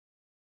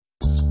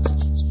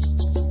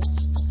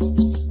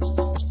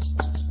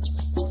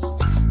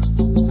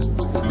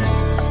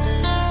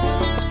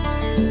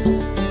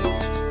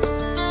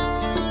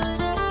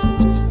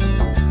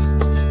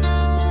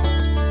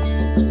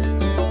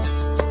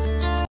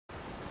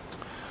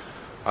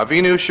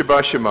Avinu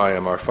Shabbat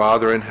Shemayim, our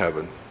Father in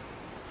heaven.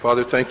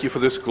 Father, thank you for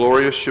this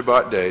glorious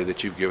Shabbat day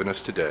that you've given us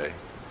today,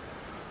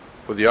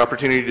 for the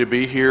opportunity to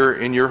be here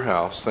in your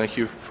house. Thank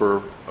you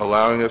for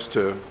allowing us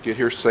to get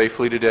here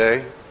safely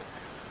today.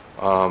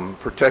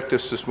 Protect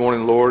us this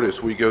morning, Lord,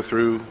 as we go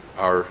through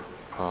our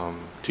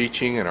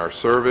teaching and our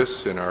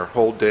service and our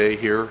whole day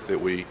here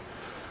that we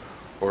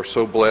are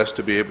so blessed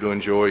to be able to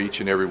enjoy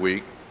each and every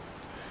week.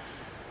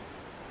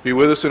 Be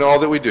with us in all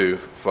that we do,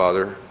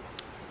 Father.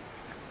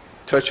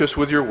 Touch us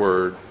with your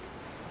word.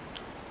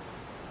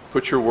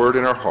 Put your word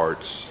in our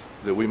hearts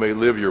that we may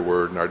live your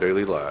word in our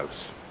daily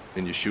lives.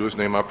 In Yeshua's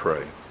name I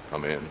pray.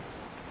 Amen.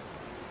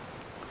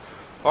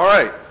 All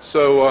right,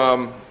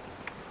 so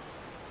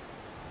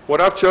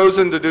what I've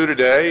chosen to do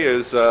today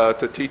is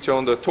to teach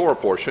on the Torah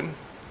portion.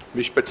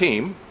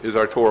 Mishpatim is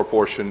our Torah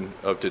portion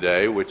of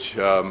today, which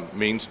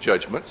means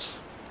judgments.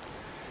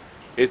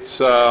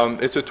 It's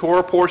a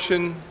Torah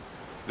portion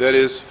that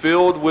is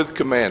filled with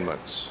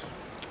commandments.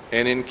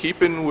 And in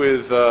keeping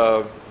with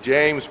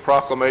James'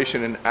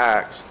 proclamation in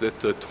Acts that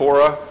the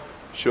Torah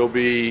shall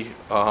be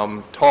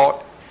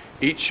taught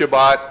each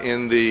Shabbat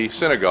in the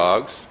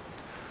synagogues,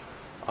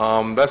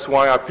 that's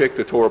why I picked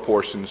the Torah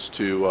portions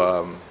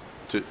to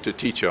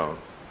teach on.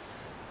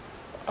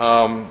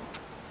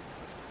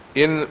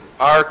 In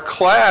our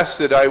class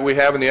that we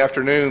have in the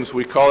afternoons,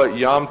 we call it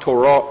Yom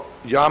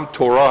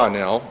Torah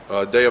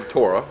now, Day of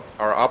Torah,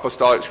 our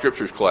Apostolic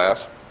Scriptures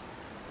class.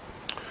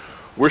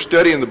 We're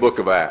studying the book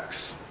of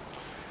Acts.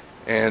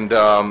 And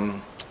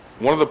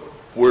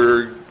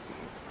we're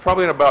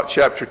probably in about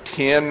chapter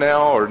 10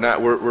 now, or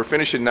not. We're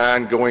finishing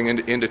 9, going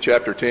into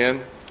chapter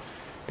 10,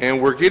 and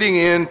we're getting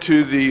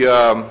into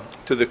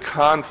the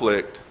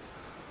conflict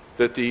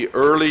that the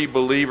early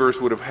believers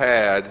would have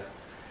had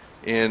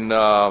in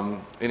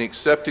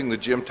accepting the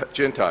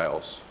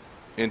Gentiles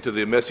into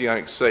the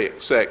Messianic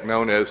sect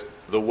known as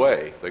the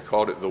Way. They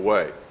called it the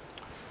Way.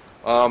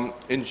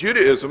 In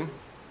Judaism,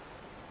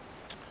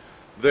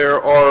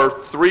 there are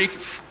 3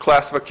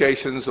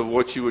 classifications of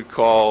what you would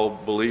call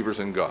believers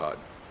in God,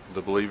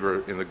 the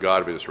believer in the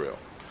God of Israel.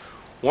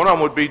 One of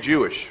them would be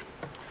Jewish.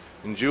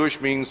 And Jewish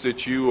means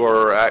that you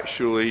are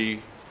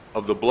actually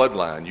of the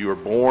bloodline. You are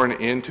born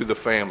into the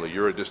family.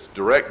 You're a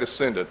direct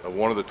descendant of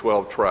one of the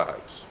 12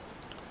 tribes.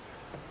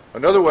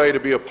 Another way to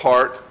be a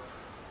part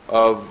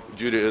of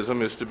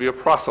Judaism is to be a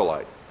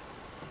proselyte.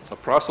 A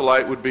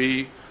proselyte would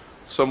be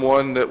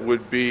someone that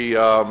would be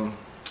not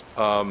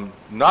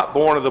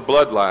born of the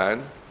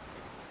bloodline,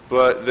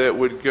 but that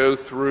would go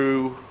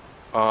through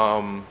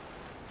a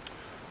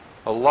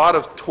lot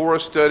of Torah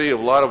study, a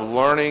lot of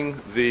learning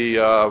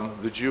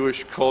the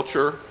Jewish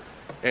culture,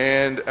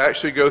 and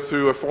actually go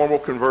through a formal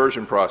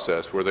conversion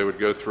process where they would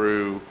go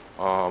through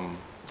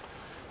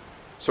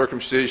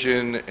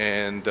circumcision,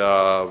 and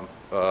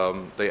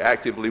they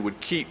actively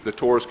would keep the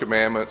Torah's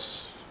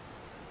commandments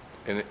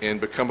and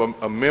become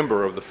a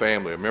member of the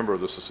family, a member of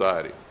the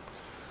society.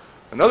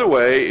 Another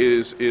way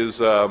is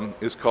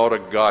called a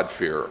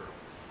God-fearer.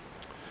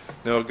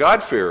 Now, a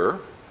God-fearer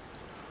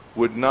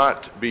would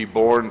not be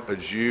born a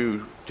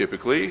Jew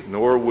typically,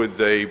 nor would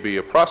they be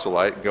a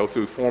proselyte and go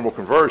through formal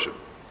conversion.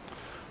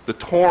 The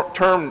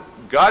term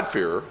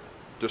God-fearer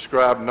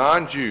described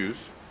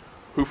non-Jews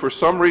who for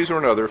some reason or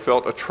another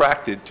felt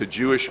attracted to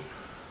Jewish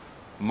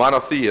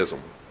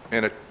monotheism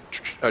and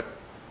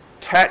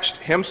attached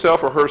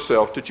himself or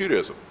herself to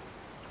Judaism.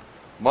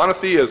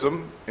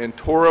 Monotheism and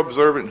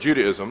Torah-observant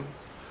Judaism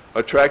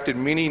attracted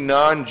many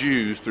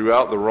non-Jews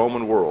throughout the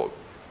Roman world.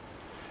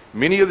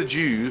 Many of the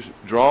Jews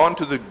drawn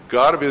to the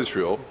God of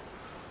Israel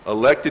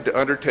elected to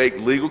undertake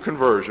legal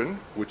conversion,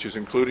 which is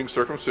including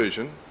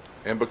circumcision,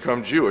 and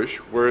become Jewish,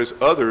 whereas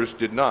others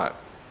did not.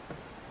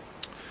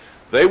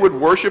 They would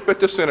worship at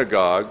the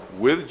synagogue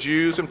with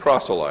Jews and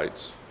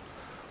proselytes,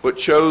 but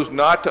chose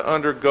not to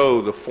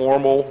undergo the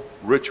formal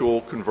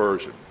ritual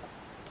conversion.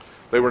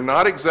 They were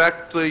not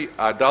exactly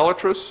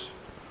idolatrous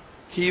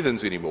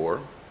heathens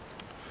anymore,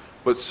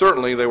 but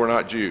certainly they were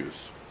not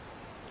Jews.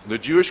 The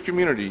Jewish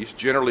communities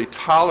generally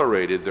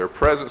tolerated their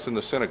presence in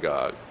the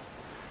synagogue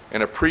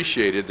and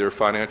appreciated their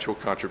financial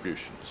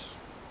contributions.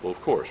 Well,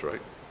 of course, right?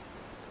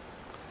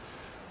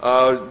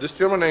 This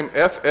gentleman named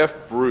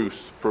F.F.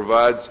 Bruce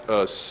provides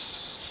a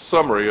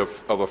summary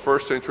of a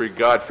first century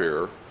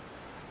God-fearer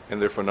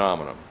and their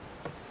phenomenon.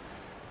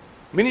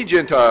 Many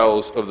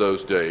Gentiles of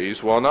those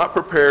days, while not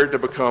prepared to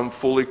become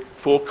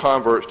full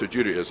converts to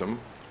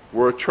Judaism,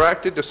 were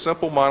attracted to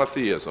simple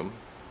monotheism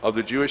of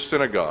the Jewish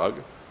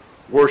synagogue,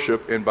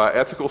 worship, and by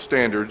ethical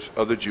standards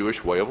of the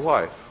Jewish way of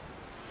life.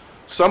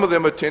 Some of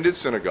them attended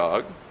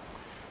synagogue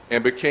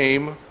and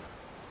became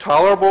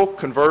tolerable,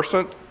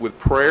 conversant with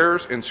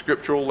prayers and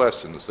scriptural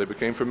lessons. They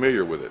became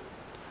familiar with it,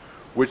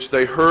 which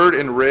they heard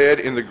and read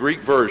in the Greek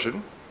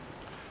version.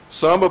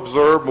 Some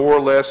observed more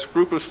or less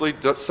scrupulously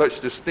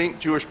such distinct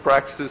Jewish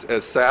practices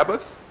as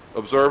Sabbath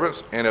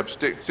observance and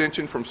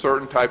abstention from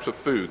certain types of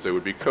foods. They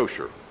would be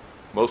kosher,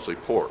 mostly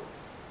pork.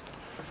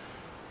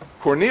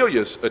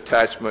 Cornelius'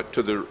 attachment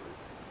to the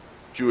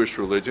Jewish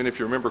religion, if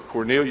you remember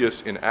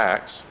Cornelius in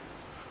Acts,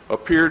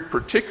 appeared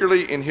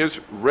particularly in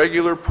his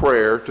regular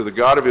prayer to the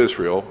God of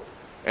Israel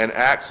and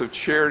acts of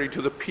charity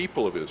to the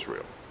people of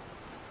Israel.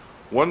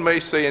 One may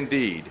say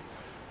indeed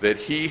that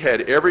he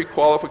had every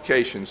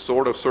qualification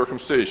sort of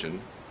circumcision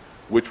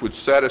which would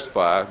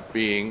satisfy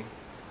being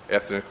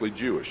ethnically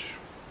Jewish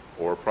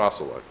or a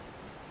proselyte.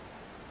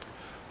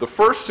 The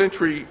first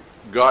century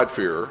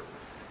God-fearer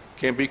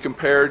can be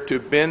compared to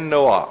Ben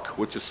Noach,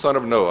 which is son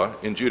of Noah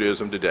in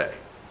Judaism today.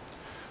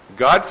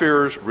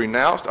 God-fearers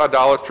renounced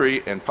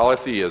idolatry and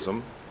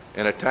polytheism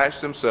and attached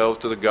themselves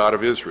to the God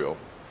of Israel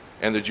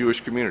and the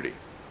Jewish community.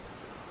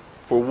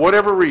 For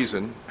whatever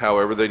reason,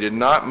 however, they did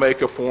not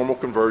make a formal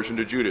conversion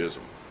to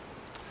Judaism.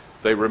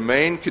 They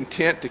remained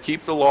content to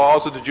keep the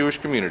laws of the Jewish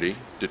community,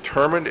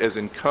 determined as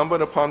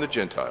incumbent upon the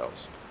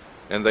Gentiles,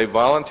 and they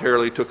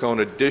voluntarily took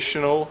on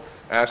additional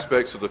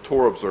aspects of the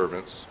Torah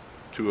observance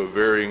to a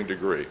varying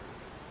degree.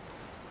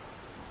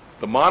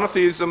 The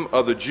monotheism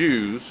of the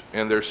Jews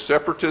and their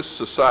separatist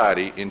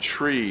society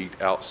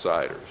intrigued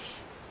outsiders.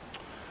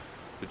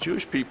 The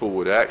Jewish people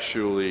would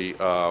actually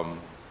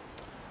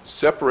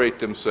separate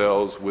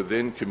themselves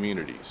within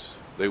communities.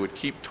 They would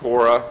keep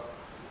Torah.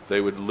 They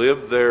would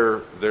live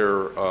their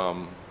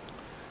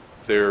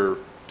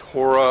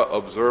Torah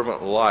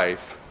observant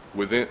life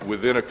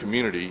within a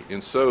community,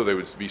 and so they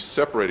would be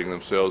separating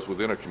themselves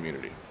within a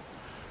community.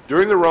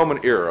 During the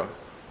Roman era,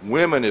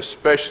 women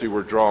especially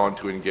were drawn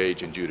to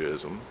engage in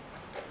Judaism.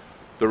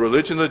 The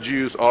religion of the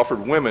Jews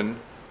offered women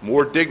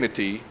more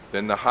dignity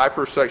than the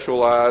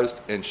hypersexualized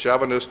and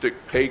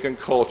chauvinistic pagan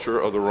culture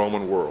of the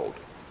Roman world.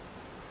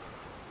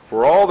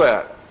 For all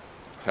that,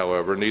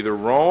 however, neither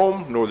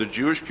Rome nor the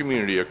Jewish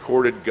community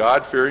accorded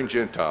God-fearing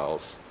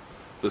Gentiles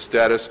the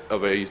status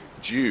of a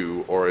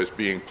Jew or as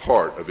being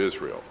part of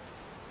Israel.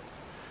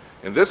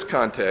 In this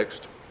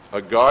context,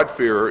 a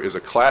God-fearer is a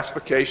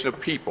classification of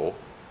people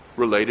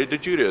related to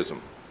Judaism.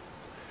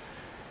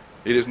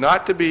 It is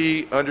not to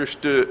be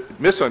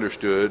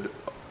misunderstood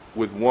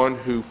with one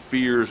who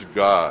fears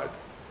God.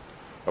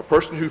 A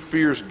person who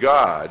fears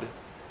God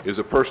is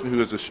a person who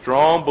is a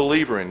strong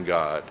believer in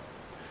God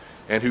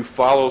and who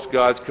follows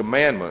God's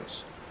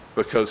commandments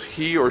because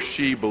he or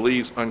she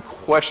believes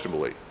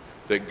unquestionably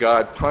that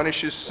God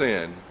punishes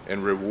sin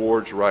and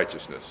rewards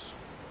righteousness.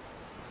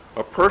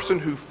 A person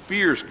who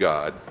fears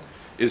God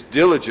is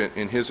diligent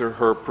in his or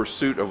her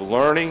pursuit of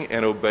learning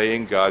and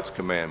obeying God's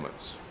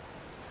commandments.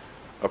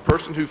 A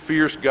person who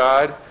fears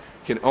God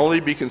can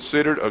only be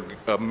considered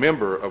a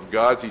member of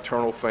God's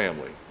eternal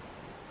family.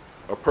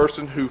 A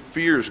person who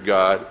fears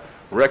God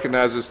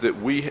recognizes that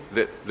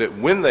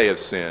when they have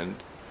sinned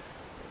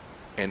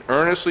and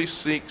earnestly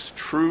seeks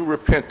true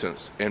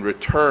repentance and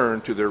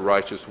return to their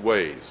righteous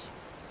ways.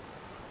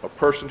 A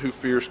person who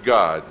fears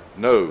God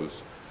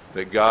knows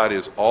that God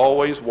is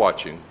always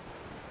watching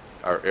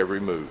our every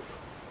move.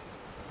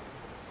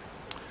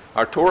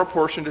 Our Torah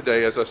portion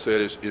today, as I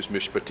said, is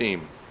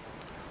Mishpatim,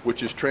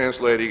 which is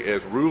translated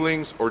as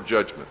rulings or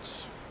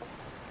judgments.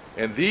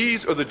 And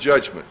these are the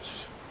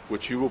judgments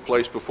which you will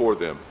place before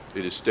them.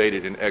 It is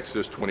stated in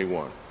Exodus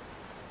 21.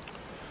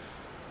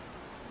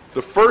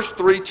 The first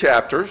 3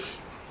 chapters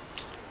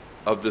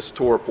of this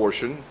Torah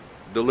portion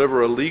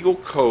deliver a legal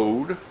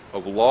code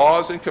of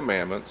laws and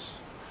commandments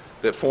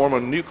that form a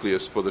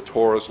nucleus for the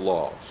Torah's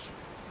laws.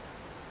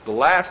 The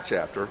last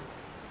chapter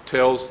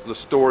tells the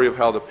story of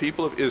how the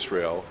people of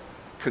Israel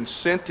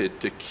consented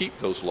to keep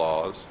those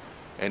laws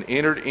and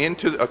entered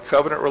into a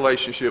covenant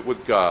relationship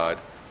with God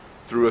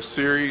through a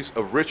series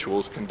of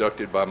rituals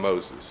conducted by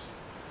Moses.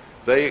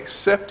 They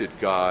accepted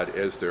God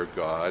as their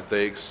God.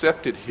 They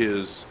accepted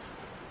his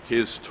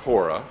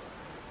Torah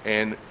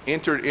and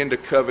entered into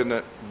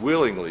covenant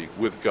willingly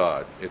with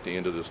God at the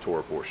end of this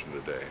Torah portion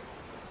today.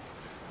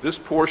 This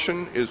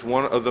portion is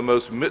one of the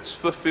most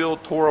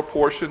mitzvah-filled Torah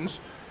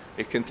portions.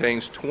 It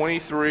contains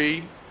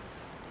 23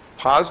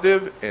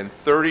 positive and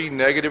 30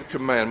 negative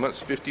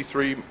commandments,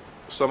 53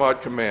 some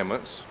odd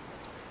commandments.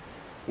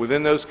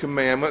 Within those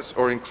commandments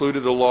are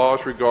included the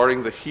laws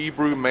regarding the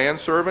Hebrew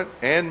manservant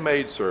and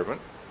maidservant,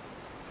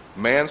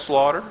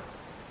 manslaughter,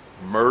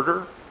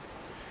 murder,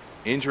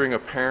 injuring a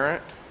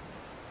parent,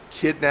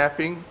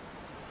 kidnapping,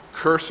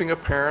 cursing a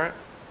parent,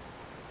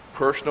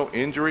 personal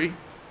injury,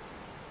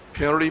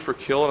 penalty for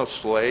killing a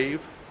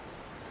slave,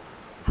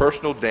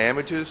 personal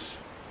damages,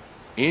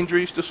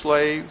 injuries to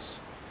slaves,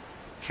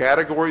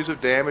 categories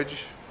of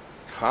damage,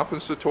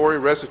 compensatory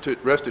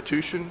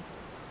restitution,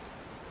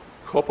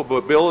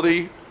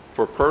 culpability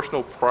for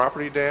personal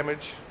property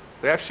damage.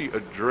 They actually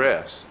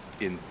address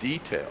in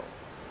detail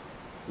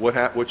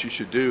what you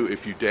should do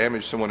if you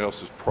damage someone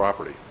else's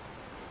property.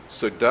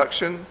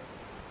 Seduction,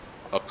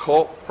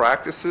 occult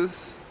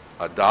practices,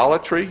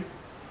 idolatry,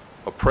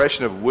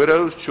 oppression of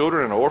widows,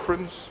 children, and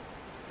orphans.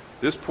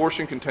 This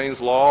portion contains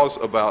laws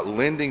about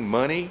lending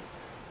money,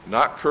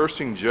 not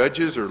cursing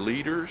judges or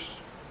leaders,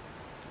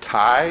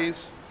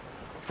 tithes,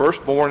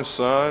 firstborn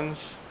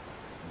sons,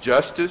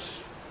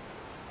 justice,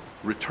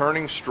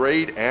 returning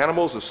strayed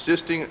animals,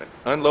 assisting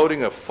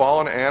unloading a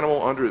fallen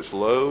animal under its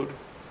load.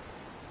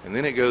 And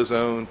then it goes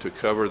on to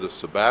cover the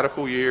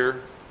sabbatical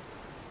year,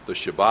 the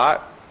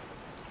Shabbat,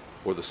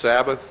 or the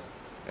Sabbath,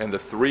 and the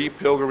 3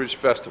 pilgrimage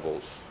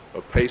festivals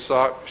of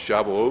Pesach,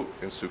 Shavuot,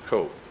 and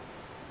Sukkot.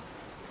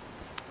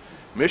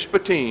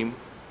 Mishpatim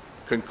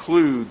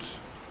concludes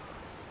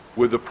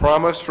with the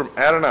promise from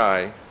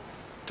Adonai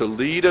to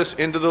lead us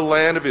into the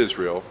land of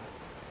Israel,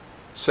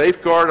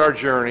 safeguard our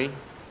journey,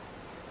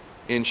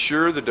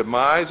 ensure the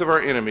demise of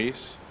our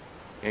enemies,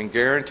 and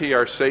guarantee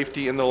our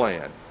safety in the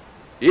land,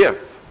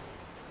 if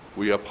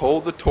we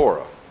uphold the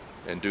Torah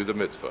and do the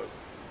mitzvot.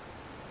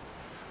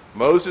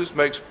 Moses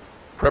makes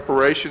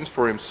preparations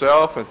for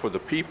himself and for the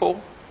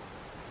people,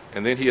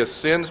 and then he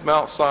ascends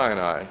Mount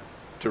Sinai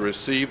to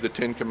receive the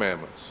 10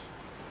 Commandments.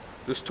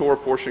 This Torah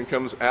portion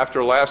comes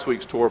after last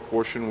week's Torah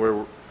portion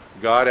where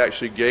God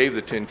actually gave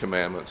the 10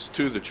 Commandments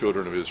to the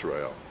children of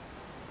Israel.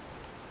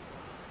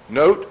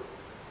 Note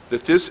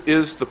that this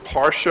is the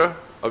Parsha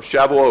of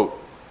Shavuot.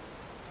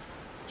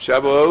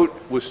 Shavuot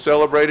was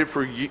celebrated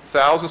for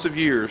thousands of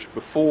years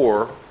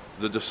before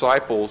the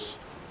disciples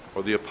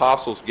or the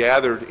apostles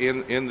gathered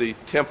in the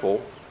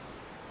temple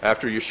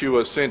after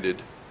Yeshua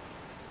ascended.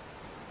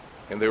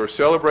 And they were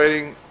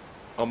celebrating,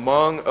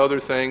 among other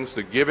things,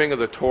 the giving of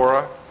the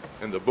Torah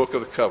and the Book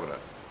of the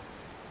Covenant.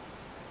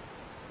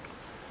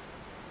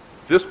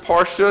 This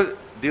Parsha,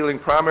 dealing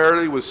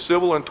primarily with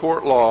civil and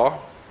tort law,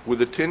 with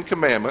the 10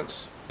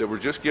 Commandments that were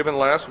just given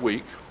last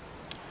week,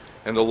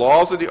 and the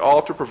laws of the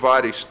altar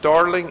provide a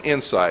startling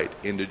insight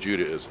into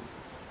Judaism.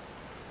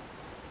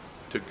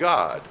 To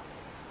God,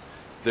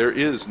 there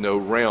is no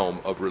realm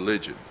of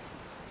religion.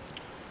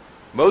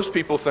 Most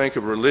people think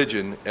of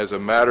religion as a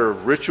matter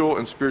of ritual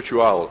and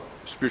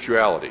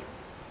spirituality.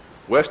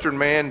 Western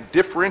man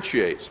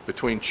differentiates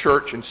between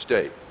church and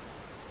state.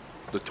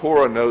 The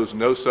Torah knows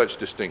no such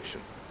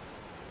distinction.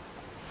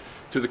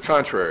 To the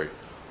contrary,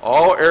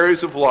 all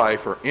areas of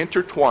life are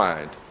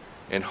intertwined,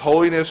 and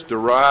holiness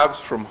derives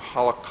from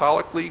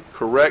halachically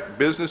correct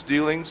business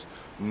dealings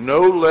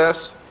no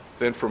less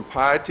than from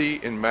piety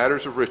in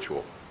matters of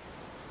ritual.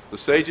 The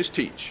sages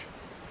teach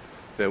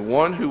that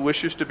one who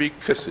wishes to be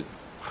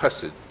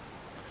chesed,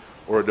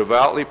 or a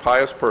devoutly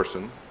pious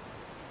person,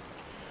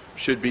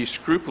 should be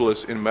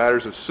scrupulous in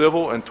matters of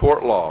civil and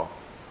tort law,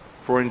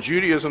 for in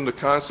Judaism the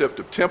concept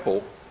of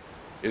temple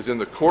is in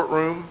the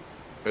courtroom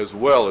as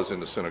well as in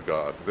the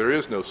synagogue. There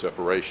is no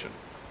separation.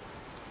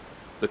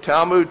 The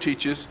Talmud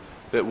teaches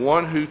that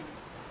one who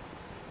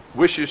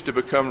wishes to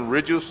become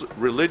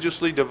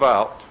religiously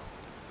devout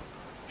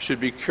should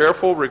be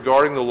careful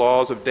regarding the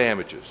laws of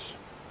damages.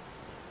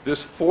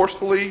 This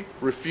forcefully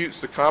refutes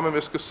the common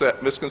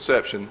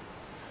misconception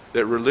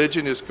that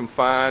religion is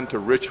confined to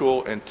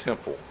ritual and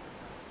temple.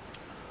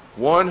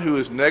 One who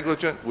is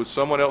negligent with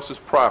someone else's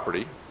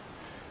property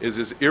is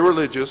as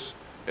irreligious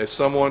as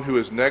someone who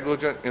is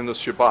negligent in the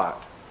Shabbat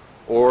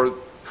or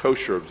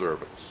kosher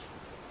observance.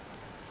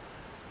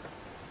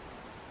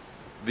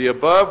 The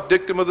above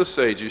dictum of the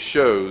sages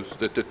shows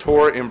that the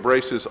Torah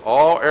embraces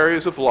all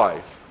areas of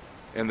life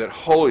and that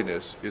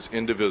holiness is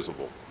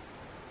indivisible.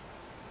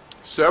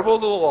 Several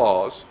of the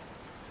laws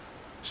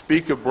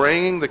speak of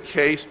bringing the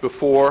case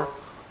before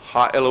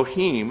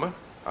Ha-Elohim,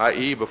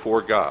 i.e.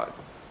 before God.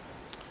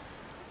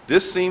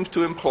 This seems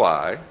to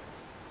imply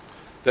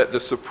that the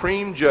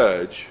supreme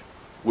judge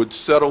would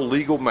settle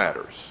legal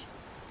matters.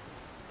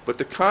 But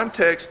the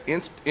context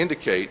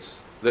indicates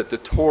that the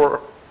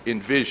Torah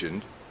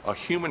envisioned a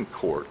human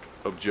court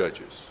of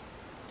judges.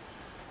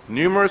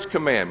 Numerous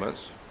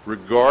commandments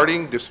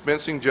regarding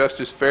dispensing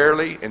justice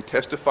fairly and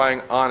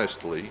testifying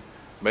honestly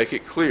make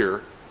it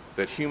clear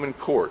that human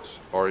courts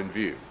are in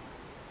view.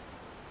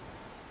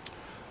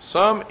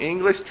 Some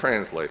English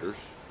translators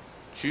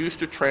choose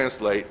to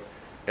translate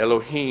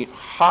Elohim,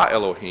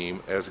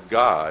 Ha-Elohim as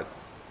God,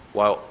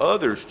 while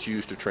others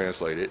choose to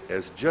translate it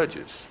as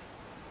judges.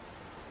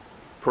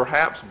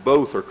 Perhaps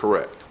both are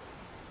correct.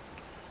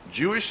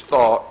 Jewish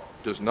thought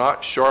does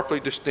not sharply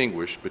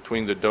distinguish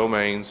between the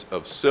domains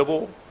of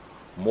civil,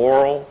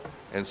 moral,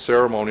 and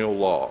ceremonial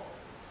law.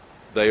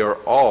 They are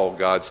all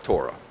God's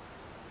Torah.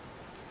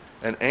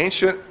 An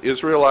ancient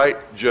Israelite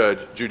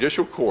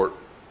judicial court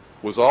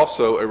was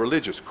also a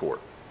religious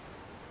court.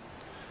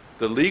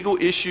 The legal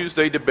issues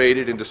they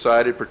debated and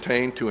decided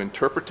pertained to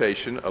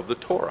interpretation of the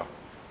Torah.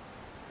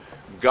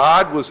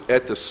 God was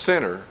at the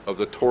center of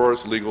the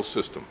Torah's legal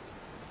system.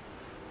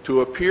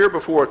 To appear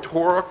before a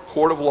Torah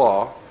court of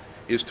law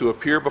is to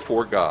appear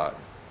before God,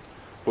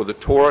 for the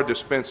Torah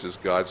dispenses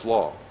God's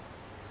law.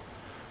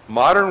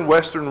 Modern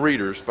Western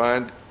readers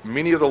find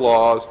many of the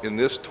laws in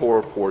this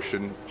Torah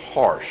portion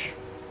harsh,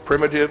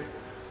 primitive,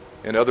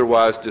 and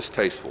otherwise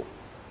distasteful.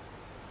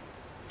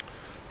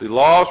 The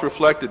laws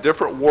reflect a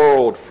different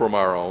world from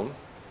our own.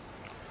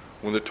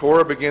 When the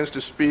Torah begins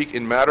to speak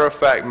in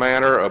matter-of-fact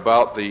manner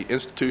about the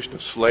institution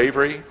of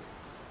slavery,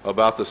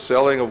 about the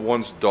selling of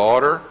one's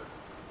daughter,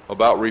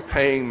 about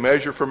repaying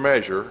measure for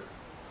measure,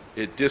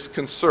 it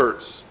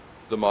disconcerts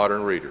the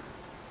modern reader.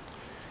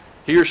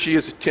 He or she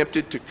is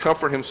tempted to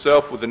comfort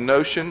himself with the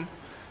notion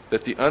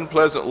that the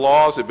unpleasant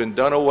laws have been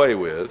done away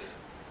with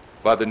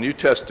by the New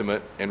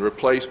Testament and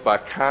replaced by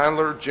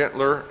kinder,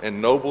 gentler,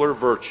 and nobler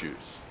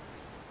virtues.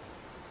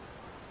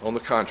 On the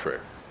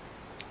contrary,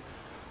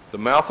 the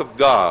mouth of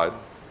God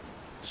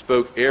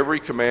spoke every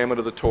commandment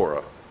of the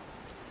Torah.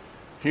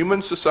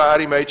 Human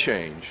society may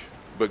change,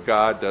 but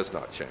God does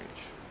not change.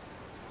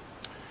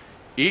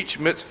 Each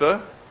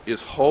mitzvah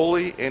is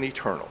holy and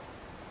eternal.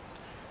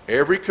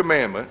 Every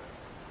commandment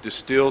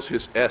distills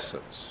his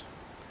essence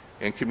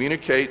and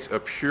communicates a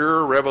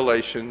pure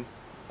revelation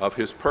of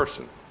his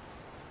person.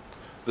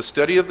 The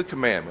study of the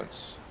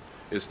commandments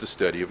is the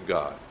study of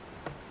God.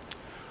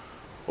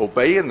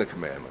 Obeying the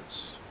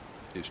commandments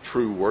is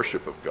true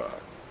worship of God.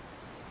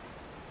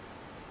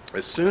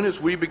 As soon as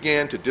we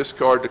began to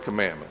discard the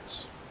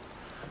commandments,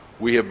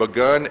 we have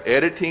begun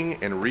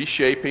editing and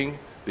reshaping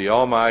the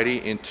Almighty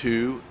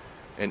into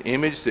an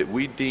image that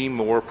we deem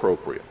more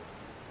appropriate.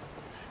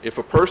 If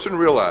a person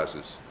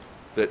realizes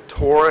that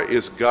Torah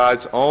is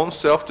God's own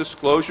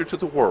self-disclosure to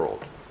the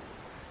world,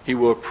 he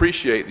will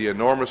appreciate the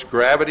enormous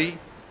gravity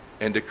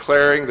in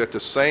declaring that the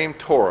same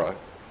Torah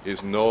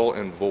is null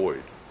and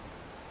void.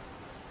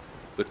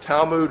 The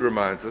Talmud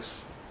reminds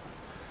us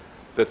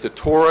that the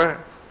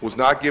Torah was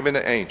not given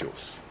to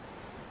angels.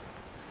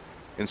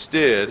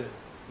 Instead,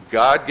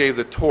 God gave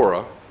the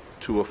Torah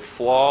to a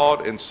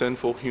flawed and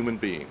sinful human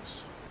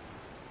beings.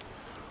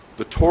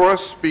 The Torah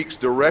speaks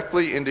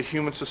directly into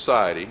human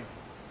society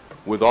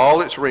with all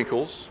its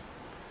wrinkles,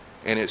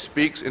 and it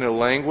speaks in a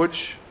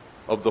language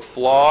of the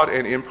flawed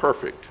and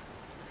imperfect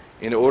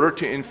in order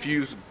to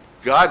infuse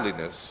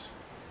godliness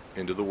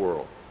into the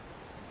world.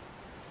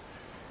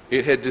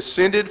 It had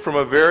descended from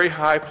a very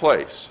high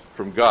place,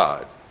 from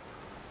God,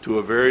 to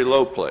a very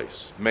low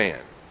place, man.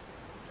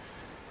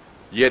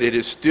 Yet it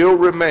has still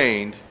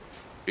remained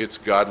its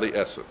godly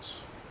essence.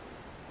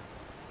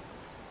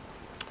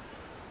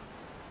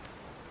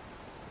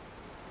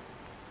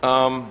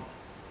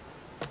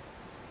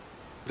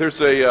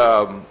 There's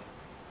a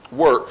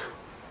work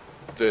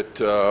that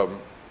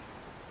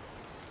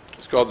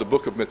it's called the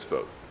Book of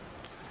Mitzvot.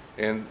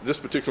 And this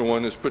particular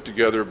one is put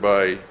together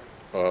by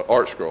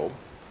Art Scroll,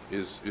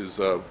 is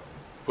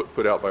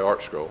put out by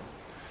Art Scroll.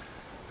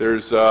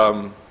 There's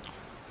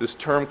this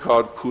term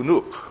called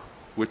kunuk,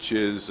 which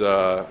is,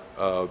 I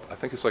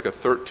think it's like a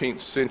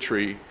 13th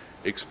century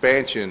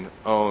expansion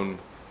on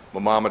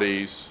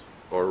Maimonides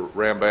or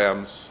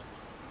Rambam's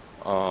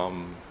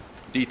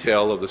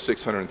detail of the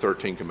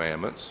 613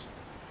 commandments.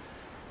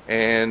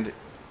 And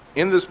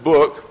in this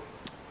book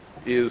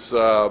is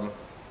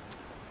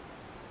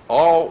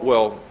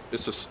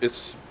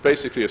it's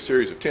basically a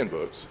series of 10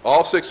 books.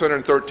 All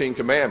 613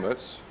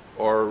 commandments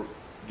are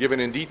given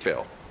in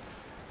detail.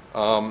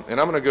 And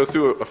I'm going to go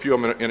through a few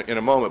of them in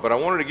a moment, but I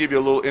wanted to give you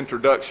a little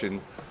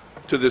introduction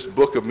to this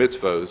book of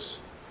mitzvos.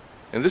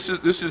 And this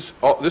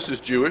is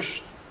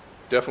Jewish,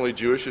 definitely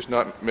Jewish. It's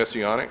not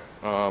messianic,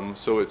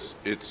 so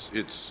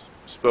it's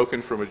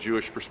spoken from a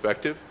Jewish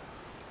perspective.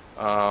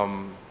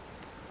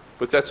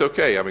 But that's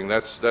okay. I mean,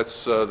 that's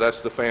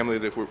the family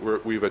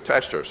that we've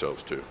attached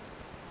ourselves to.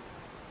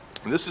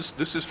 And this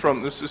is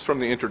from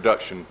the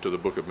introduction to the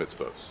book of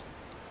mitzvos.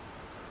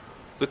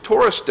 The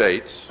Torah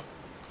states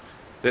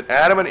that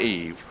Adam and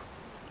Eve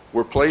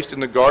were placed in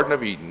the Garden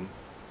of Eden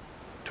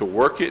to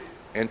work it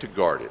and to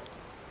guard it.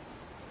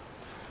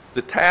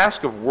 The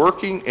task of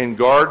working and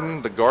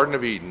guarding the Garden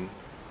of Eden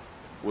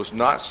was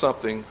not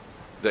something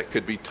that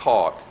could be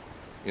taught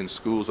in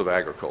schools of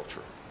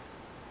agriculture.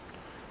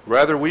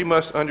 Rather, we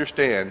must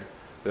understand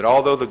that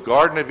although the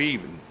Garden of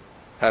Eden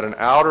had an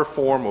outer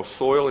form of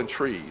soil and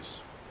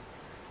trees,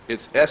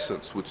 its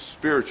essence was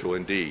spiritual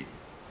indeed.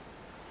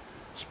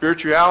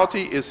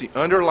 Spirituality is the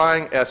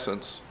underlying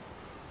essence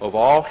of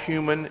all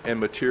human and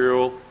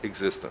material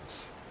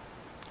existence.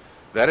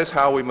 That is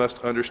how we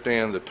must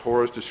understand the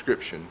Torah's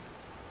description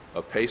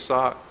of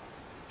Pesach,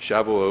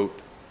 Shavuot,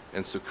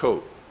 and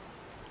Sukkot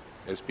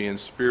as being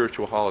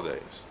spiritual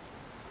holidays.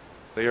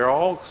 They are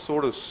all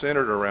sort of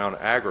centered around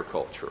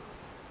agriculture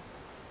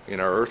in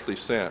our earthly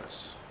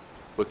sense,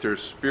 but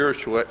there's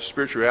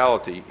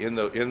spirituality in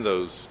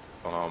those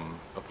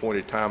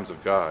appointed times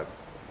of God.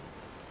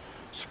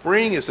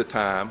 Spring is a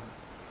time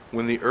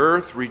when the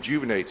earth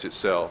rejuvenates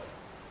itself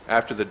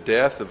after the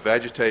death of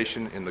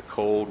vegetation in the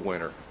cold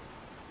winter.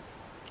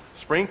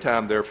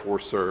 Springtime, therefore,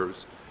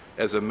 serves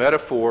as a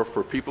metaphor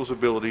for people's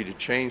ability to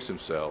change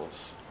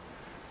themselves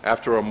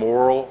after a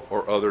moral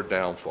or other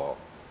downfall.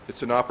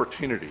 It's an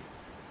opportunity.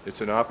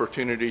 It's an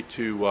opportunity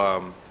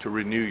to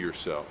renew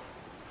yourself.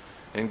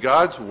 And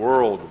God's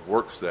world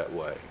works that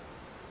way.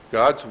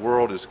 God's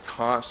world is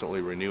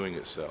constantly renewing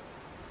itself.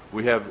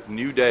 We have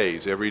new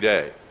days every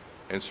day,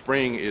 and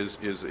spring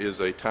is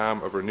a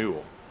time of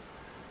renewal.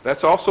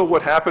 That's also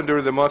what happened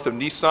during the month of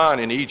Nisan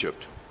in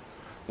Egypt,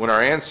 when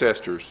our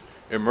ancestors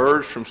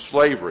emerged from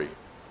slavery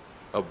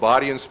of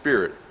body and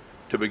spirit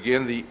to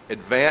begin the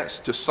advance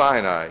to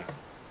Sinai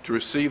to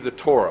receive the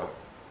Torah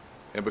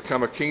and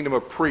become a kingdom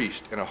of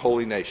priests and a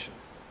holy nation.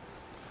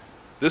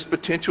 This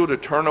potential to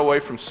turn away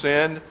from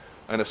sin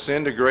and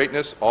ascend to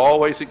greatness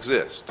always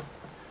exists,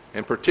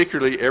 and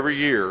particularly every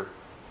year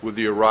with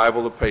the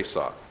arrival of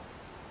Pesach.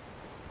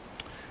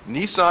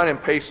 Nisan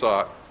and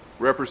Pesach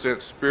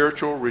represent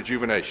spiritual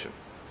rejuvenation.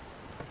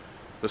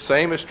 The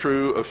same is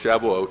true of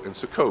Shavuot and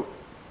Sukkot.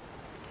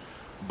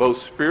 Both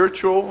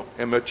spiritual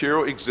and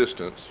material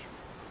existence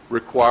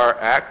require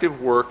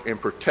active work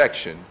and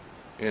protection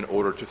in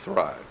order to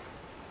thrive.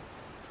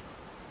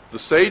 The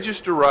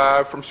sages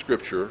derive from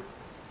Scripture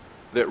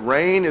that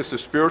rain is in a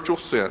spiritual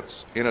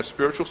sense,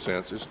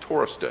 is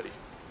Torah study,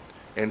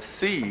 and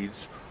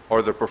seeds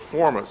are the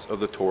performance of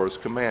the Torah's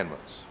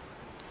commandments.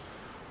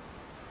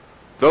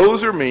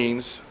 Those are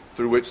means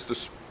through which the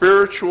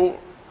spiritual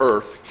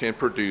earth can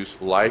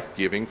produce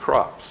life-giving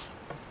crops.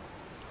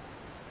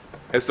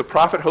 As the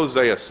prophet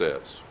Hosea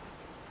says,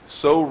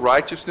 "Sow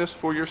righteousness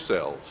for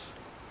yourselves,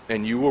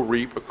 and you will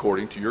reap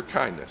according to your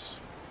kindness."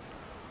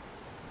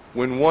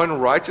 When one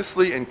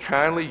righteously and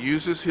kindly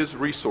uses his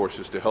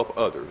resources to help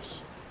others,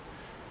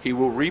 he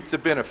will reap the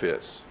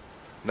benefits,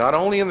 not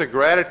only in the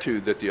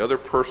gratitude that the other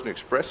person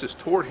expresses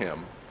toward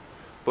him,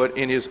 but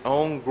in his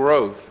own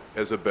growth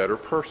as a better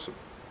person.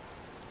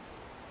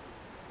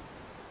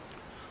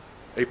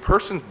 A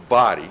person's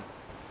body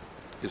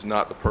is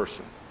not the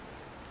person.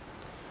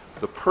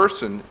 The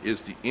person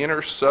is the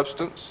inner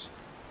substance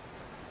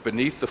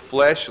beneath the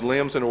flesh,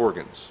 limbs, and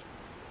organs.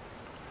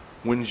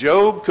 When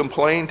Job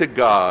complained to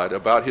God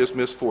about his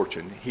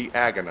misfortune, he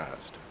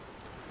agonized.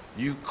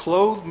 "You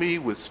clothed me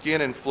with skin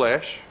and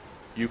flesh.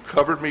 You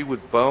covered me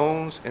with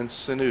bones and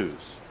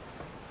sinews."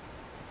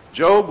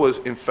 Job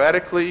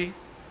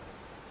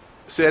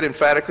said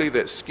emphatically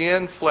that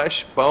skin,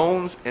 flesh,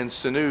 bones, and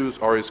sinews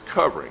are his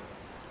covering.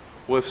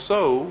 Well, if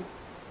so,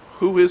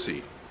 who is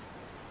he?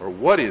 Or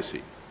what is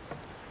he?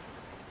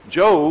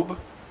 Job,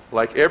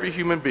 like every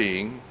human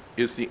being,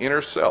 is the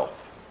inner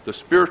self, the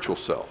spiritual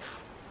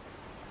self,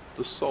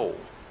 the soul.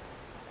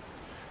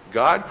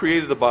 God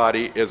created the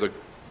body as a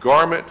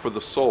garment for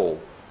the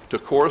soul to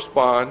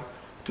correspond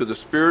to the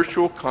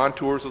spiritual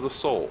contours of the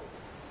soul.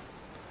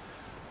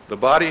 The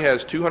body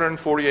has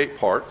 248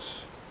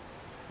 parts,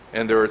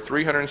 and there are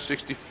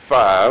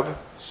 365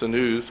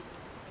 sinews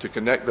to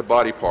connect the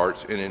body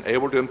parts and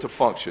enable them to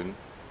function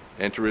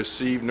and to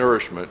receive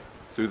nourishment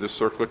through the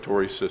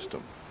circulatory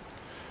system.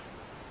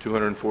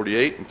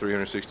 248 and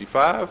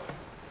 365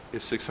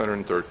 is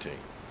 613.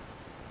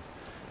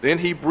 Then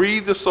he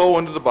breathed the soul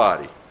into the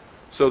body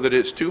so that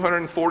its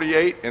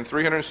 248 and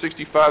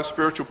 365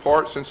 spiritual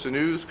parts and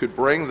sinews could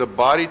bring the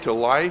body to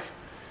life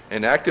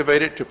and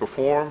activate it to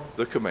perform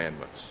the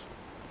commandments.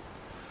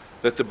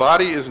 That the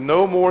body is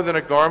no more than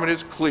a garment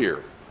is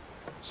clear,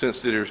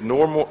 since there is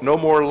no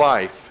more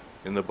life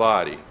in the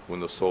body when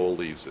the soul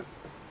leaves it.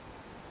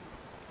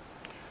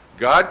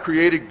 God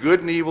created good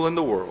and evil in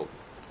the world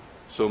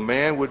so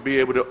man would be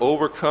able to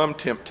overcome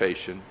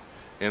temptation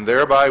and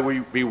thereby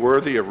be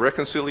worthy of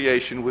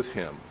reconciliation with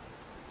him.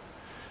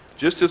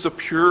 Just as a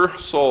pure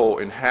soul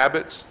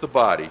inhabits the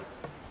body,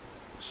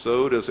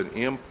 so does an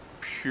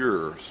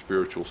impure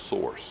spiritual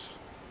source,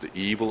 the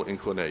evil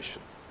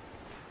inclination.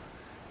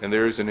 And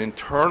there is an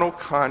internal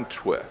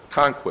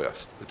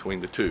conquest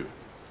between the two.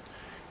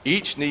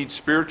 Each needs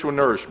spiritual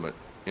nourishment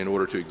in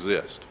order to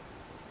exist.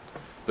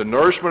 The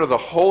nourishment of the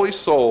holy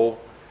soul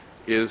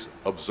is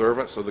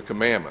observance of the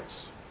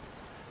commandments,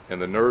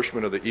 and the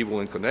nourishment of the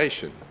evil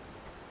inclination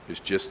is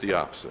just the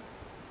opposite.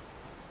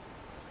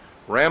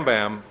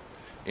 Rambam,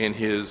 in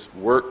his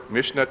work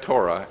Mishpatim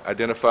Torah,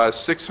 identifies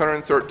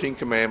 613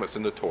 commandments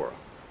in the Torah,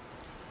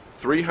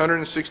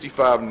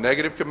 365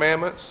 negative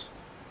commandments,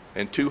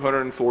 and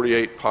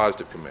 248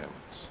 positive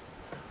commandments.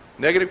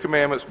 Negative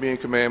commandments being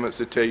commandments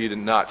that tell you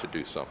not to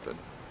do something,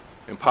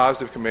 and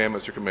positive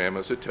commandments are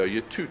commandments that tell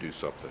you to do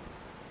something.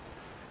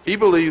 He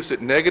believes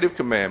that negative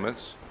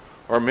commandments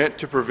are meant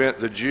to prevent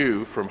the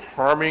Jew from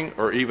harming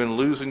or even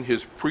losing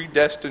his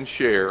predestined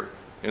share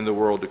in the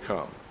world to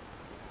come.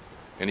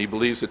 And he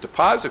believes that the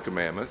positive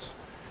commandments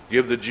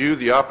give the Jew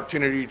the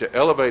opportunity to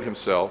elevate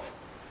himself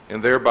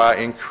and thereby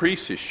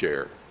increase his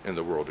share in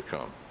the world to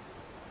come.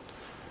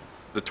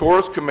 The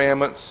Torah's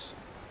commandments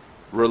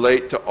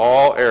relate to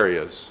all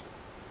areas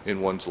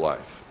in one's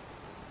life.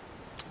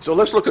 So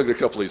let's look at a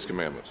couple of these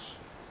commandments.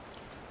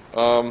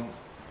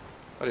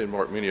 I didn't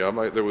mark many of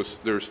them.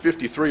 There's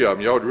 53 of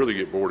them. Y'all would really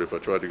get bored if I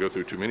tried to go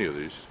through too many of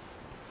these.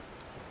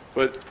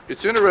 But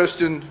it's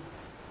interesting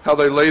how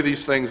they lay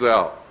these things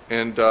out.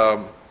 And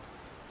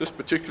this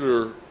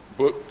particular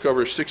book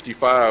covers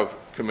 65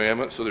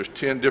 commandments, so there's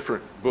 10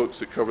 different books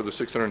that cover the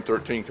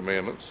 613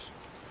 commandments.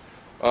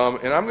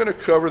 And I'm going to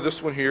cover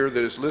this one here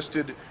that is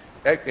listed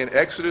in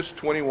Exodus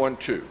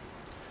 21:2.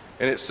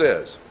 And it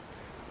says,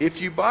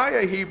 "If you buy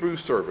a Hebrew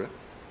servant,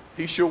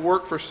 he shall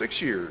work for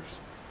 6 years,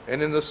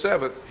 and in the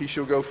seventh he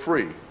shall go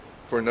free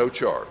for no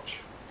charge."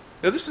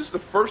 Now this is the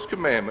first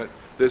commandment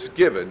that's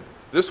given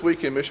this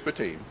week in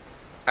Mishpatim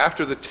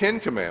after the 10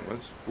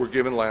 commandments were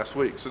given last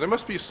week. So there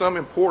must be some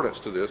importance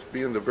to this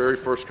being the very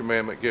first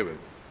commandment given.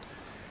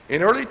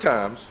 In early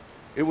times,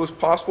 it was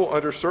possible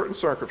under certain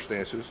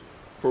circumstances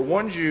for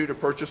one Jew to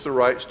purchase the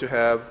rights to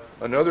have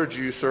another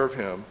Jew serve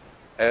him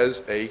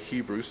as a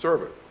Hebrew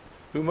servant,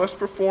 who must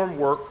perform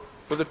work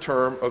for the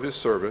term of his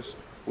service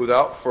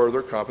without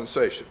further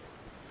compensation.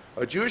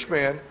 A Jewish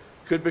man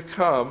could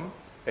become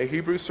a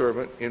Hebrew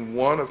servant in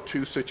one of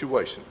two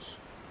situations.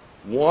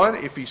 One,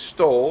 if he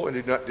stole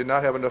and did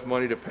not have enough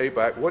money to pay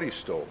back what he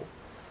stole.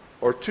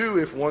 Or two,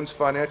 if one's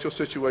financial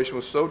situation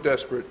was so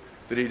desperate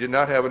that he did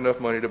not have enough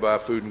money to buy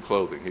food and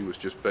clothing. He was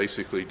just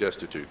basically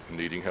destitute and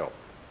needing help.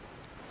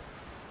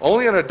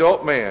 Only an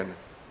adult man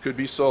could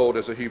be sold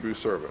as a Hebrew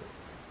servant.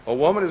 A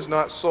woman is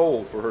not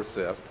sold for her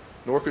theft,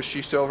 nor could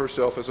she sell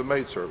herself as a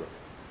maidservant.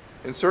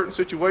 In certain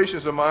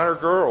situations, a minor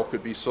girl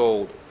could be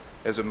sold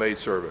as a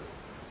maidservant,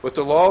 but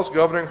the laws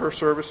governing her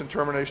service and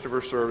termination of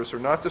her service are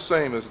not the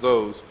same as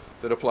those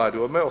that apply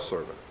to a male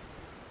servant.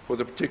 For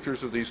the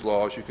particulars of these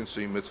laws, you can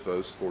see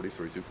Mitzvos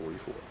 43 through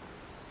 44.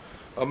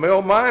 A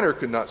male minor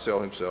could not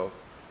sell himself,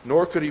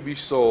 nor could he be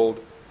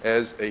sold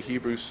as a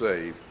Hebrew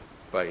slave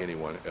by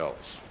anyone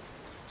else.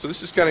 So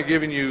this is kind of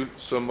giving you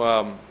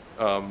some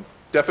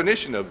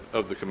definition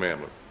of the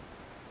commandment.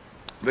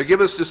 They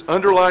give us this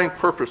underlying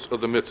purpose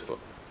of the mitzvah.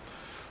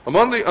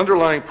 Among the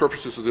underlying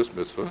purposes of this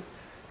mitzvah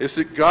is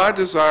that God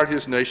desired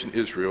his nation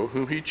Israel,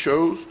 whom he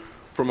chose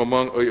from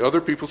among the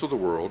other peoples of the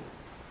world,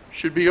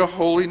 should be a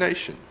holy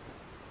nation,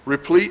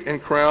 replete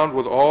and crowned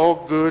with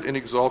all good and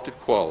exalted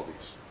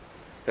qualities,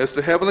 as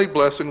the heavenly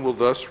blessing will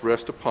thus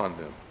rest upon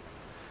them.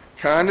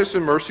 Kindness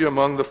and mercy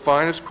among the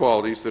finest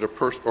qualities that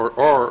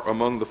are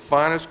among the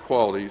finest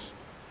qualities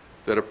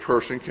that a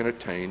person can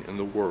attain in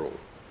the world.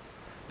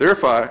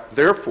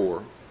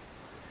 Therefore,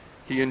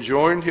 he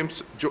enjoined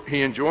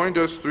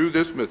us through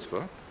this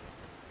mitzvah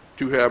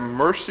to have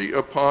mercy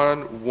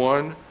upon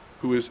one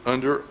who is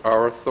under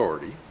our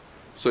authority,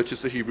 such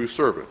as the Hebrew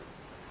servant,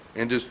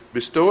 and to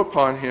bestow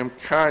upon him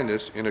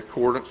kindness in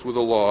accordance with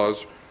the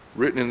laws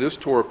written in this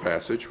Torah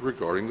passage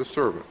regarding the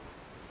servant,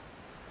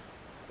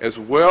 as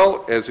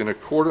well as in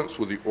accordance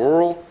with the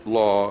oral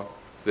law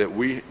that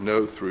we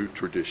know through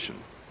tradition.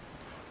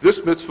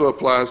 This mitzvah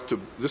applies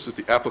to, this is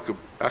the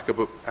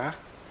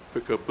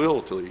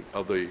applicability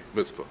of the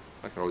mitzvah.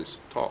 I can always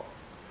talk.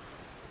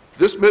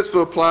 This mitzvah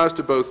applies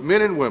to both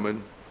men and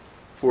women,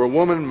 for a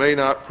woman may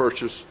not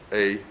purchase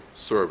a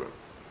servant.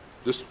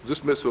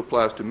 This mitzvah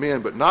applies to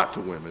men, but not to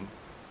women,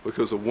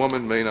 because a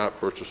woman may not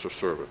purchase a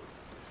servant.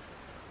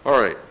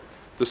 All right,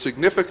 the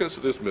significance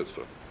of this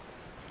mitzvah.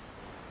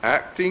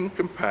 Acting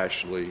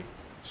compassionately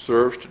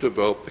serves to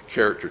develop the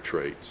character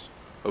traits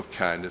of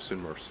kindness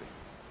and mercy.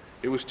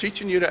 It was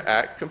teaching you to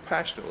act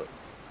compassionately,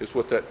 is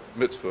what that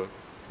mitzvah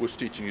was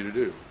teaching you to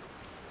do.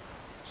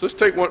 So let's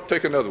take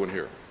another one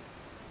here.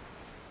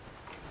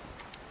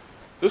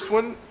 This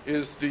one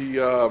is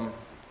the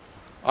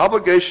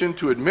obligation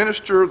to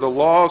administer the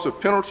laws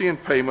of penalty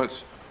and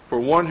payments for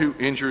one who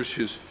injures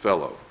his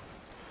fellow.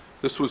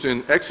 This was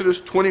in Exodus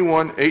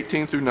 21,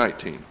 18 through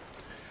 19.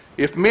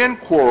 If men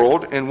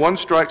quarreled and one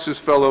strikes his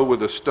fellow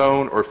with a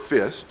stone or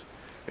fist,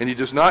 and he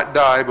does not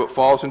die but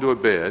falls into a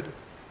bed,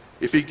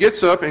 if he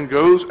gets up and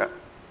goes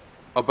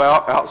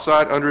about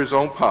outside under his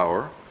own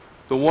power,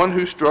 the one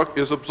who struck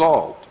is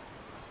absolved.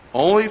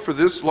 Only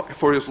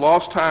for his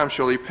lost time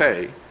shall he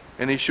pay,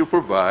 and he shall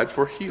provide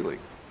for healing.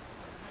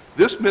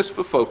 This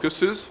mitzvah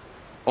focuses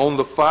on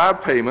the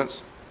 5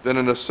 payments that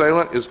an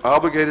assailant is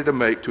obligated to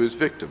make to his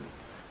victim,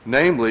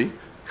 namely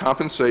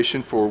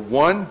compensation for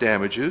 1,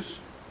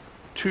 damages,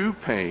 2,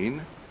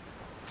 pain,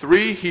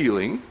 3,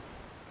 healing,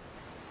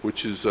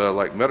 which is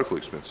like medical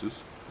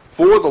expenses,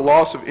 4, the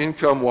loss of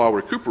income while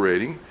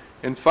recuperating,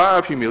 and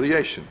 5,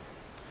 humiliation.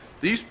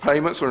 These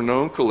payments are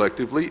known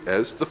collectively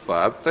as the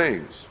 5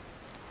 things.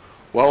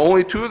 While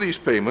only 2 of these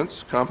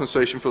payments,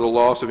 compensation for the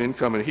loss of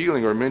income and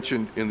healing, are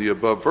mentioned in the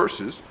above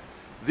verses,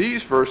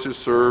 these verses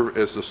serve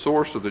as the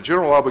source of the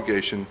general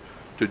obligation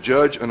to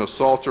judge an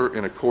assaulter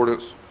in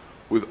accordance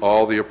with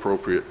all the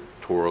appropriate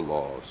Torah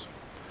laws.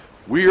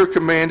 We are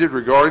commanded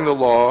regarding the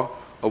law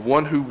of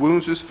one who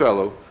wounds his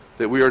fellow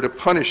that we are to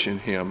punish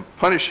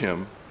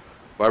him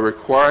by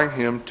requiring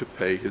him to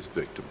pay his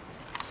victim.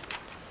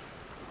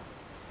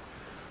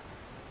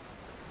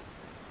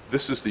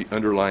 This is the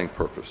underlying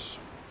purpose.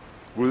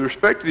 With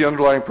respect to the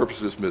underlying purpose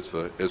of this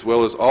mitzvah, as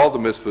well as all the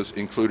mitzvahs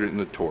included in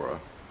the Torah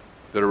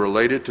that are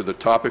related to the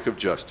topic of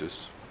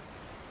justice,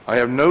 I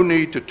have no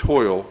need to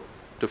toil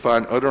to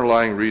find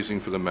underlying reasoning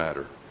for the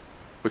matter,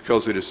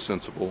 because it is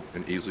sensible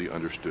and easily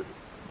understood.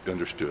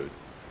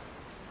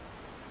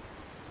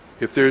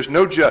 If there is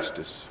no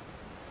justice,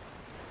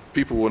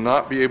 people will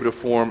not be able to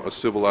form a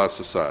civilized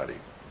society,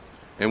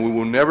 and we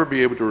will never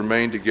be able to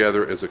remain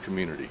together as a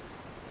community.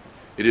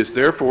 It is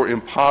therefore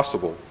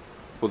impossible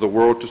for the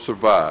world to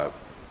survive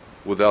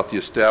without the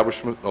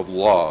establishment of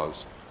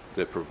laws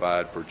that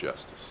provide for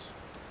justice.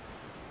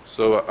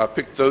 So I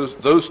picked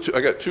those 2.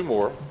 I got 2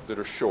 more that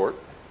are short.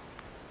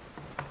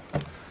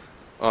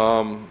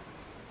 The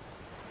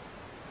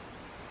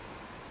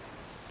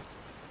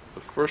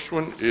first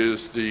one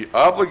is the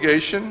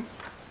obligation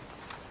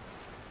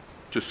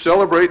to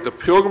celebrate the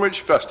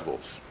pilgrimage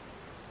festivals.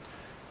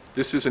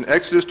 This is in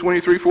Exodus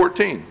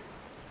 23:14.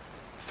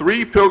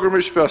 3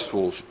 pilgrimage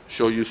festivals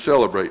shall you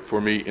celebrate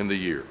for me in the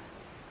year.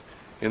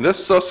 In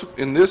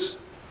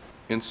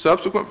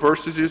subsequent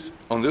verses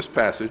on this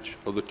passage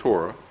of the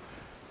Torah,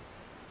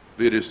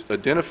 is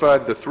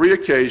identified the three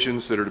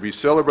occasions that are to be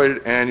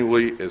celebrated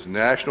annually as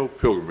national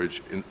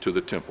pilgrimage to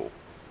the temple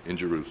in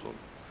Jerusalem: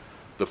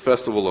 the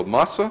festival of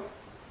Matzah,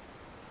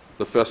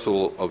 the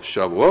festival of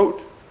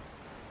Shavuot,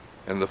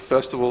 and the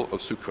festival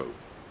of Sukkot.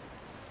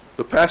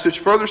 The passage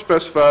further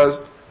specifies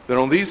that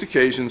on these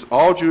occasions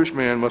all Jewish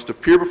men must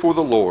appear before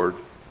the Lord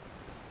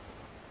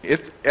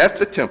at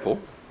the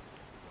temple,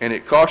 and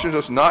it cautions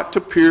us not to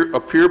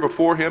appear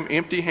before him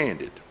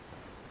empty-handed.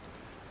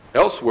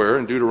 Elsewhere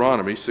in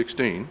Deuteronomy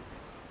 16,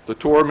 the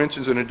Torah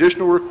mentions an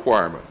additional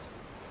requirement: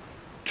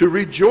 to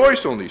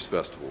rejoice on these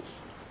festivals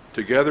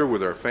together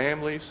with our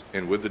families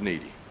and with the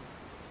needy.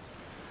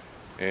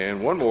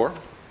 And one more,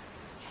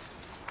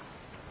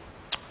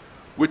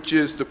 which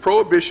is the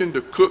prohibition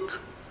to cook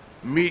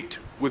meat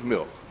with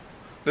milk.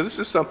 Now, this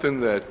is something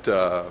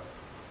that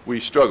we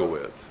struggle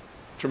with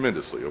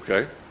tremendously,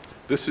 okay?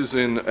 This is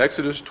in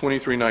Exodus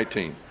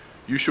 23:19.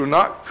 You shall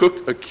not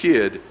cook a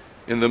kid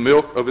in the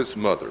milk of its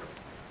mother.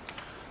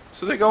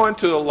 So they go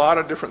into a lot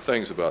of different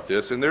things about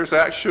this, and there's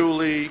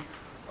actually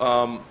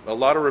a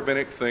lot of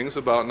rabbinic things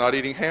about not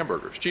eating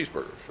hamburgers,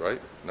 cheeseburgers,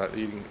 right? Not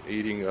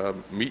eating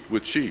meat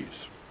with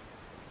cheese.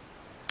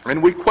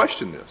 And we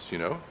question this, you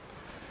know.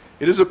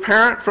 It is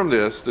apparent from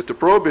this that the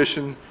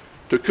prohibition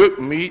to cook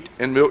meat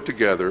and milk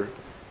together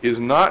is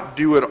not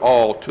due at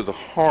all to the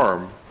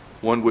harm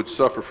one would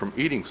suffer from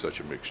eating such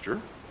a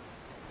mixture.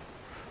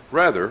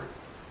 Rather,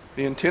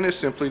 the intent is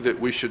simply that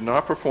we should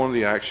not perform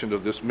the action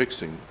of this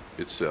mixing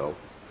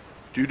itself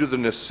due to the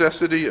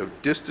necessity of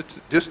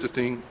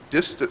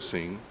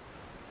distancing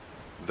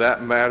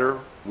that matter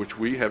which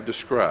we have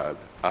described,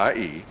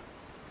 i.e.,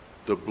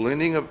 the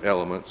blending of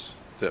elements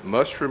that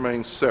must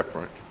remain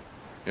separate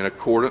in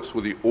accordance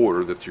with the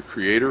order that the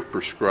Creator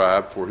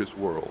prescribed for his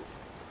world.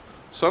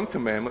 Some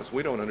commandments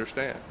we don't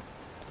understand.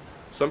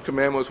 Some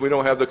commandments we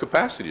don't have the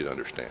capacity to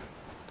understand.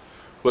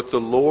 But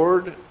the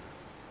Lord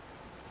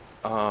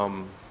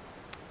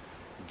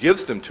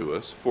gives them to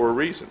us for a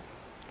reason.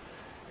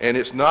 And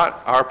it's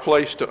not our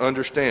place to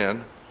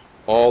understand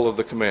all of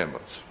the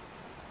commandments.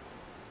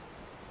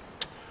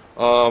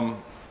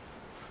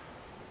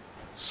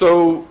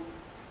 So,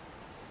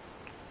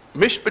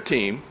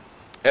 Mishpatim,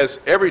 as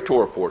every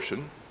Torah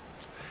portion,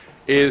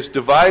 is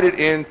divided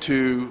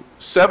into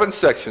 7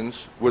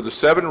 sections where the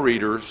 7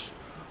 readers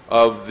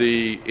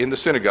in the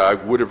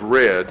synagogue would have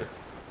read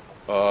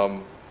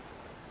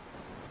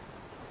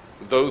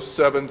those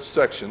 7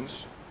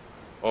 sections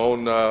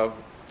on. I'm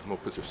going to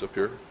put this up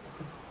here.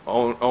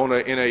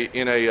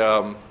 In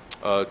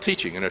a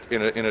teaching,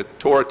 in a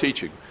Torah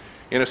teaching.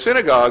 In a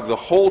synagogue, the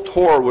whole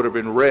Torah would have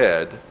been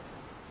read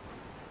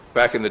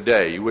back in the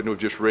day. You wouldn't have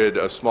just read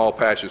a small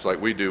passage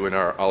like we do in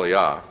our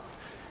Aliyah.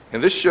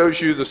 And this shows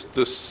you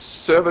the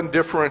 7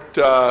 different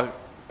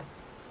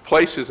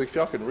places, if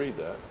y'all can read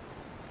that.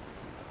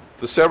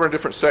 The 7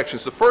 different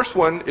sections. The first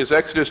one is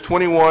Exodus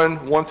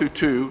 21, 1 through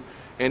 2,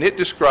 and it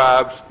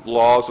describes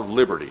laws of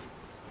liberty.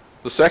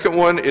 The second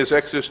one is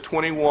Exodus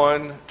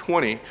 21,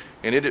 20,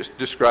 and it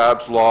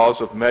describes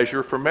laws of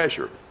measure for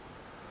measure.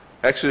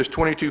 Exodus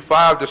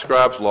 22:5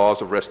 describes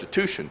laws of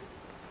restitution.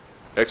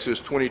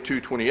 Exodus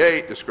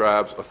 22:28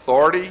 describes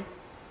authority.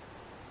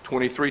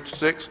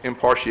 23:6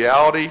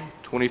 impartiality.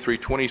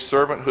 23:20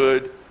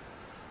 servanthood.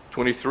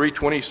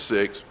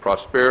 23:26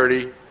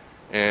 prosperity.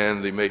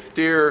 And the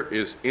Meftir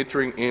is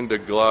entering into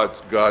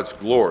God's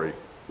glory,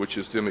 which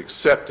is them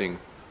accepting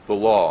the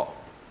law.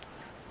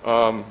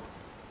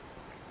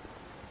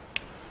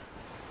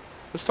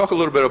 Let's talk a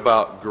little bit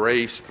about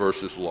grace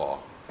versus law.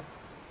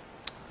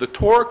 The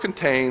Torah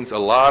contains a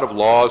lot of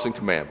laws and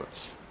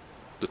commandments.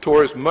 The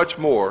Torah is much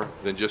more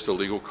than just a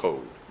legal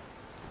code.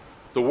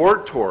 The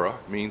word Torah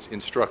means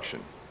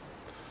instruction.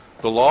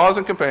 The laws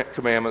and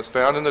commandments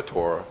found in the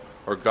Torah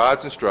are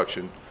God's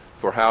instruction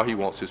for how he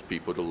wants his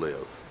people to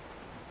live.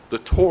 The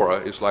Torah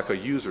is like a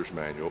user's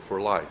manual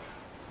for life.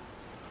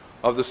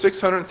 Of the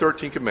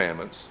 613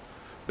 commandments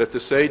that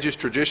the sages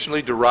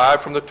traditionally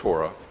derived from the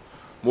Torah,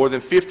 more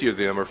than 50 of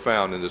them are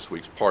found in this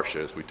week's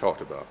Parsha, as we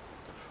talked about.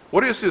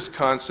 What is this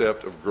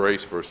concept of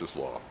grace versus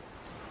law?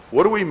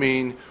 What do we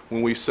mean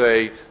when we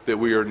say that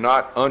we are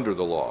not under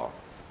the law?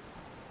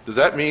 Does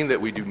that mean that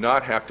we do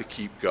not have to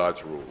keep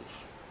God's rules?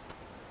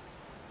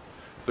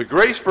 The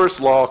grace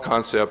versus law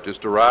concept is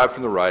derived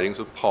from the writings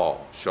of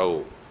Paul,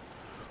 Shaul.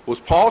 Was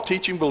Paul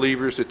teaching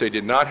believers that they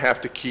did not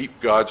have to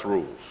keep God's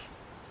rules?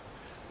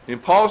 In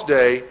Paul's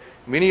day,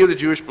 many of the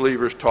Jewish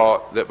believers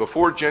taught that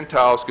before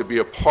Gentiles could be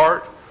a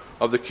part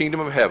of the kingdom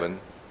of heaven,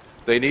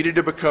 they needed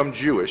to become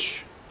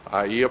Jewish,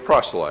 i.e. a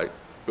proselyte,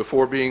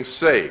 before being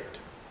saved.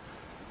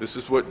 This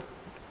is what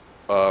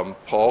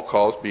Paul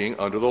calls being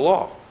under the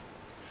law.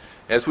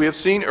 As we have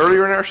seen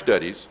earlier in our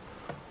studies,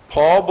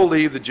 Paul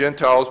believed the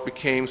Gentiles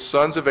became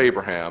sons of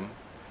Abraham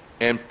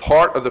and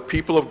part of the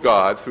people of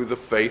God through the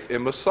faith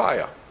in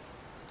Messiah.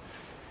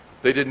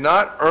 They did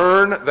not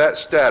earn that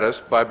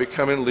status by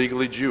becoming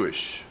legally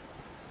Jewish.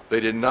 They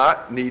did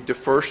not need to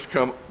first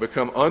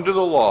become under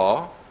the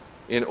law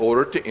in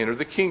order to enter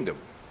the kingdom.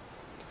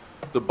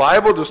 The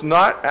Bible does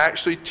not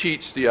actually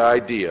teach the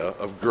idea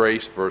of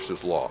grace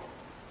versus law.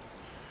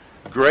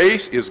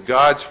 Grace is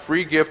God's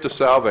free gift of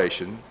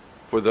salvation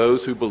for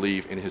those who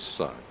believe in his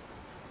Son.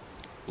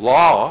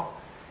 Law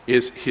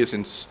is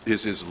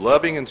his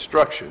loving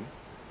instruction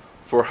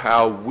for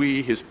how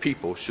we, his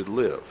people, should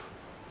live.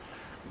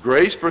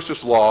 Grace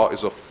versus law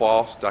is a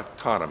false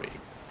dichotomy.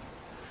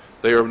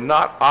 They are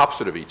not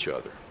opposite of each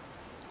other.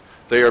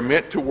 They are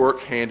meant to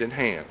work hand in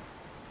hand.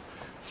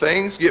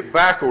 Things get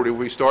backward if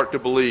we start to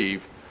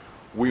believe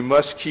we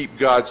must keep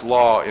God's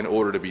law in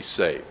order to be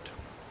saved.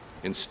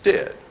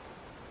 Instead,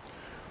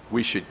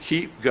 we should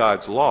keep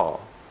God's law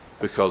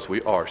because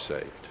we are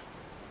saved.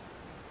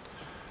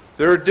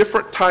 There are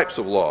different types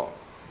of law.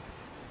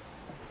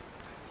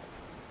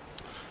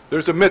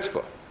 There's a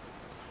mitzvah.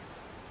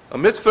 A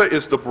mitzvah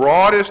is the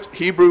broadest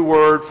Hebrew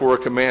word for a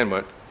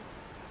commandment.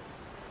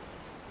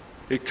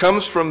 It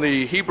comes from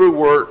the Hebrew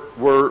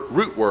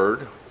root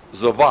word,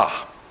 zavah,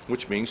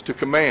 which means to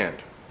command.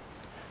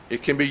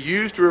 It can be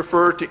used to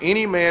refer to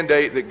any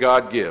mandate that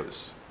God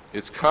gives.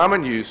 Its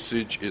common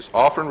usage is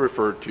often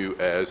referred to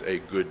as a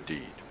good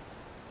deed.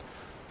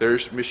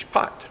 There's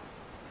mishpat.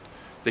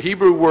 The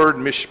Hebrew word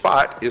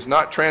mishpat is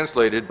not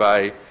translated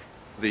by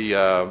the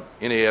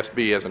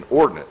NASB as an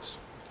ordinance,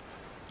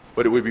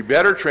 but it would be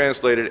better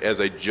translated as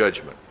a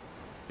judgment.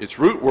 Its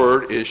root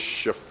word is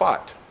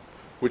shafat,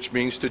 which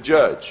means to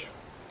judge.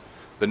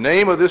 The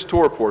name of this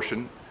Torah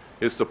portion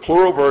is the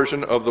plural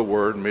version of the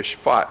word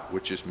mishpat,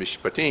 which is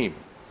mishpatim.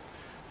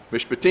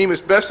 Mishpatim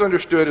is best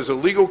understood as a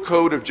legal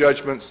code of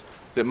judgments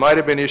that might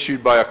have been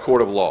issued by a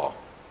court of law.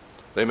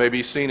 They may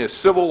be seen as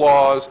civil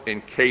laws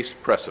and case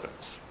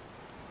precedents.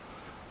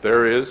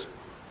 There is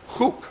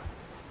huk.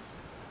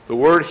 The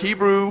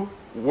Hebrew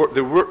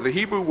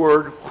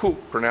word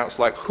huk, pronounced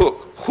like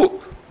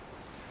huk,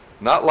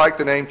 not like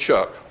the name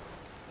Chuck.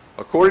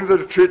 According to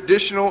the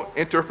traditional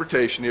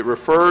interpretation, it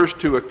refers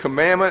to a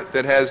commandment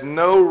that has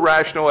no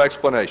rational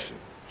explanation,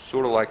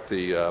 sort of like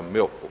the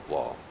milk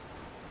law.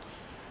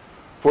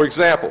 For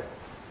example,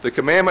 the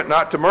commandment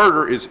not to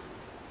murder is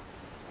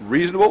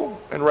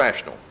reasonable and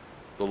rational.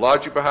 The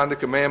logic behind the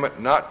commandment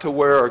not to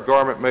wear a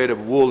garment made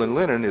of wool and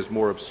linen is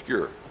more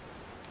obscure.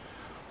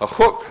 A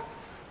huk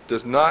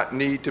does not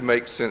need to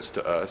make sense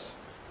to us.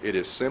 It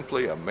is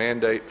simply a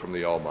mandate from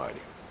the Almighty.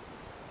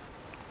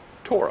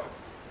 Torah.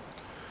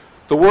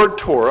 The word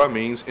Torah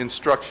means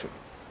instruction.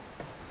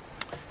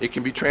 It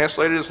can be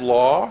translated as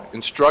law,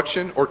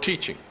 instruction, or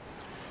teaching.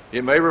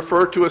 It may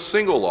refer to a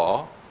single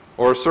law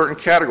or a certain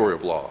category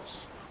of laws,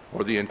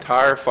 or the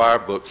entire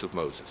 5 books of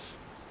Moses.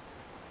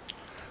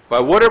 By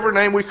whatever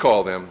name we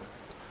call them,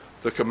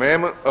 the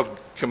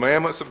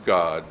commandments of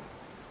God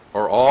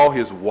are all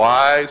his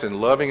wise and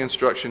loving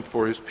instruction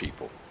for his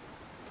people.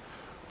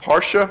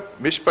 Parsha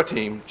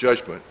Mishpatim,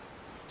 judgment,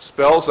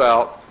 spells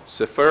out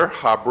Sefer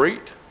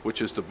HaBrit,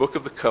 which is the book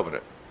of the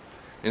covenant,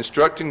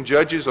 instructing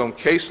judges on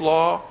case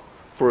law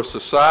for a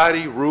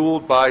society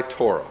ruled by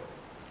Torah.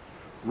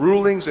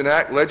 Rulings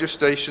enact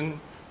legislation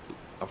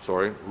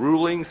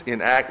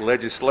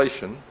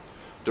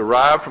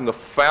derived from the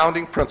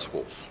founding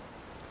principles.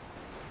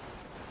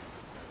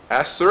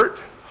 Asert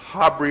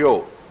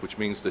Habriot, which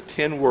means the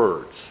 10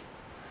 words.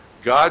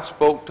 God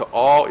spoke to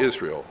all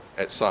Israel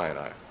at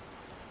Sinai.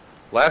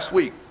 Last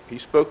week, he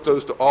spoke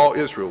those to all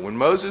Israel. When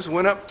Moses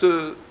went up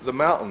to the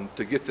mountain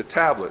to get the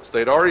tablets,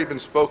 they'd already been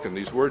spoken.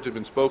 These words had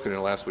been spoken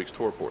in last week's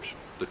Torah portion,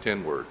 the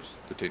 10 words,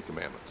 the 10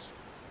 commandments.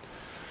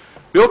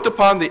 Built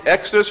upon the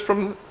exodus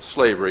from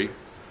slavery,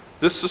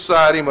 this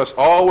society must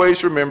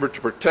always remember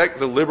to protect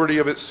the liberty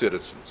of its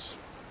citizens.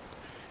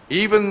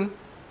 Even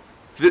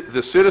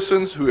the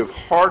citizens who have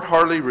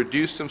hard-heartedly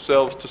reduced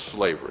themselves to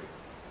slavery.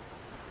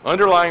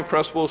 Underlying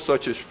principles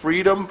such as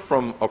freedom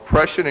from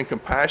oppression and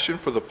compassion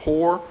for the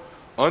poor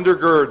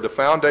undergird the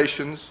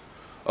foundations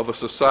of a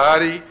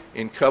society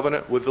in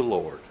covenant with the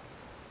Lord.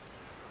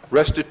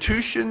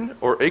 Restitution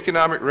or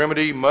economic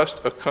remedy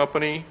must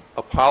accompany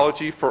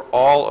apology for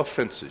all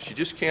offenses. You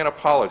just can't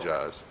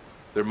apologize.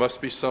 There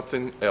must be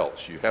something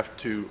else. You have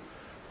to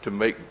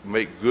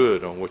make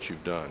good on what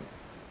you've done.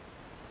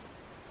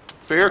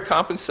 Fair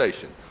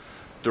compensation,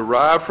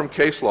 derived from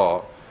case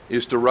law,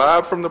 is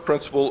derived from the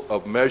principle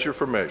of measure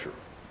for measure.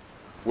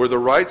 Where the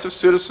rights of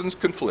citizens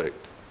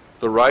conflict,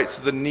 the rights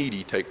of the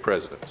needy take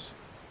precedence.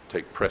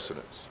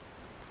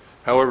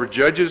 However,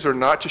 judges are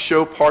not to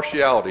show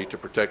partiality to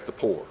protect the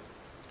poor.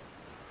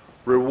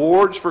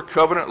 Rewards for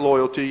covenant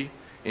loyalty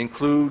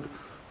include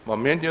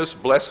momentous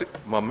blessing,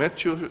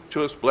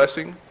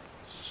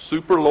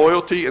 super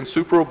loyalty, and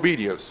super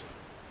obedience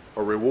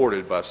are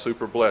rewarded by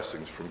super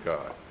blessings from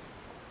God.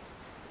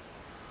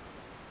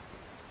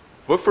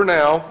 But for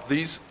now,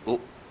 these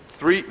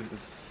three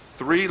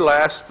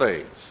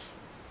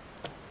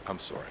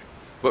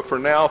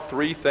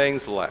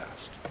things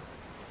last.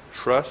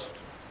 Trust,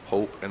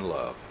 hope, and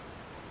love.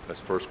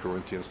 That's 1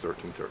 Corinthians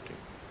 13:13.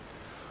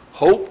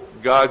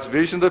 Hope, God's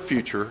vision of the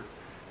future,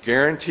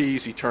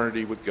 guarantees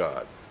eternity with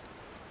God.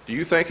 Do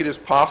you think it is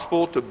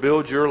possible to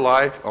build your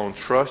life on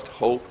trust,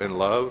 hope, and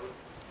love?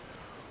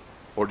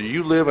 Or do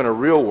you live in a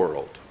real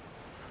world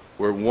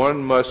where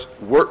one must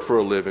work for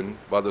a living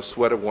by the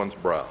sweat of one's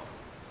brow?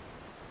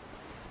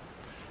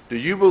 Do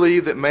you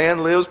believe that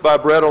man lives by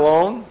bread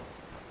alone?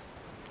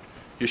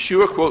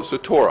 Yeshua quotes the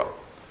Torah,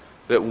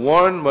 that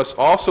one must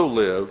also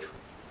live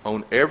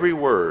on every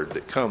word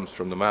that comes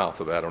from the mouth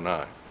of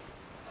Adonai.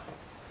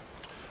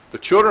 The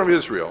children of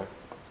Israel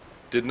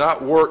did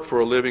not work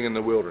for a living in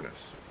the wilderness.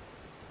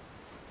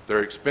 Their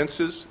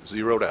expenses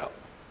zeroed out.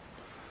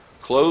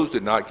 Clothes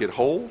did not get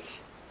holes,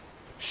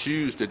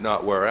 shoes did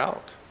not wear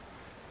out,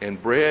 and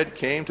bread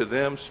came to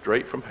them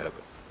straight from heaven.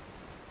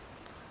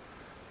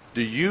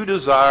 Do you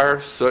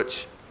desire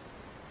such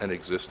an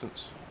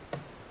existence?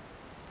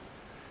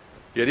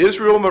 Yet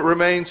Israel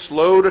remained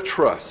slow to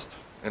trust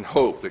and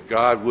hope that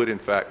God would in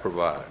fact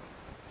provide,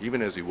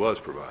 even as he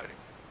was providing.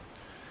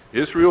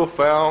 Israel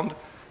found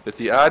that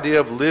the idea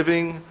of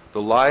living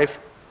the life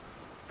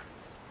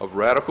of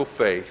radical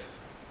faith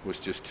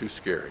was just too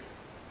scary.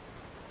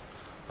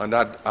 An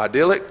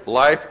idyllic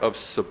life of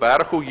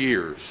sabbatical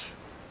years,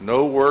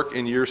 no work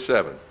in year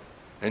 7,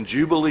 and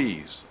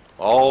jubilees,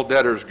 all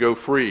debtors go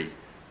free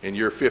in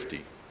year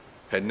 50,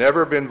 had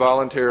never been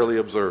voluntarily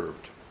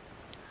observed.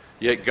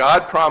 Yet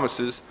God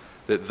promises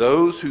that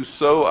those who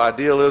sow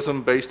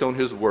idealism based on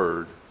his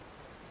word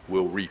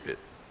will reap it,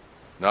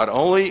 not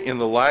only in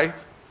the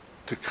life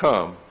to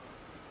come,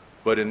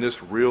 but in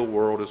this real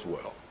world as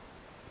well.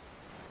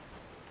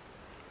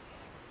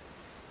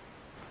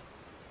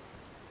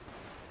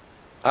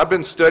 I've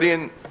been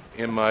studying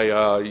in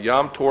my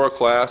Yom Torah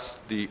class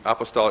the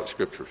Apostolic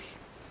Scriptures.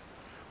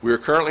 We are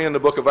currently in the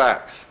book of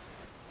Acts.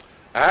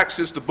 Acts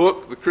is the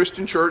book the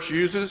Christian church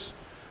uses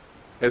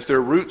as their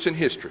roots in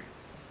history.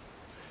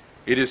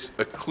 It is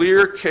a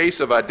clear case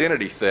of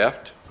identity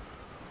theft,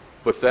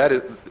 but that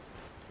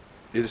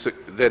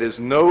is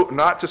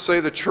not to say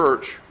the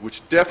church,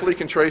 which definitely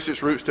can trace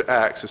its roots to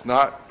Acts, has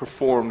not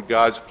performed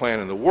God's plan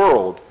in the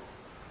world,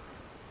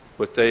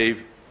 but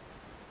they've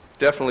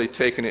definitely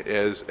taken it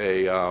as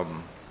a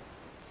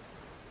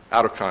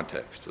out of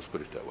context, let's put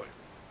it that way.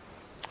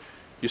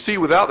 You see,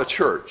 without the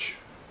church,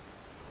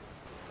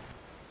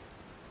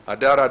 I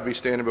doubt I'd be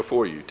standing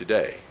before you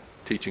today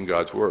teaching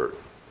God's word,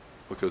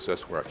 because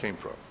that's where I came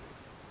from.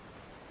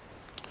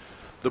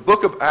 The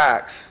book of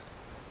Acts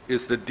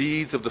is the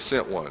deeds of the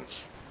sent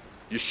ones.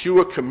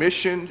 Yeshua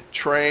commissioned,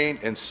 trained,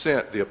 and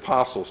sent the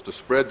apostles to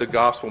spread the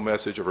gospel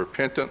message of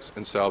repentance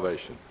and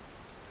salvation.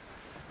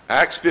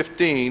 Acts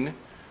 15,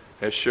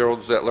 as Cheryl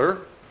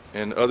Zettler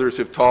and others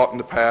have taught in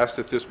the past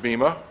at this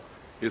Bema,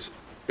 is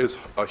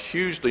a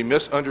hugely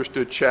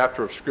misunderstood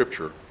chapter of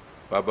Scripture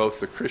by both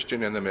the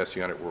Christian and the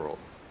Messianic world.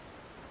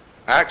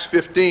 Acts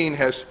 15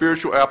 has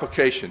spiritual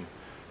application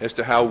as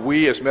to how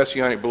we as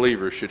Messianic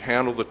believers should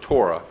handle the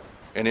Torah,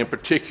 and in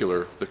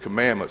particular, the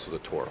commandments of the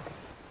Torah.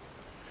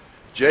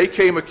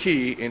 J.K.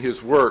 McKee in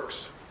his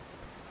works,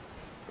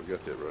 I've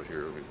got that right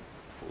here, let me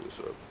pull this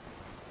up.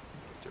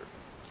 Right there.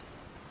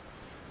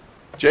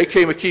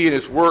 J.K. McKee in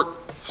his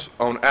work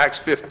on Acts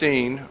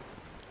 15,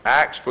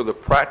 Acts for the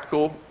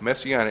Practical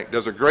Messianic,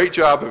 does a great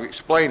job of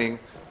explaining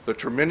the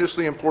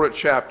tremendously important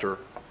chapter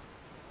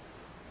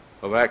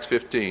of Acts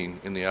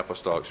 15 in the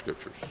Apostolic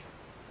Scriptures.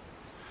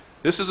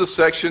 This is a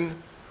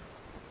section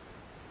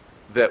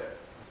that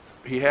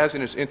he has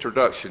in his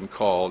introduction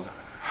called,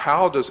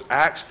 How Does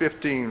Acts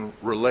 15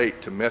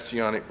 Relate to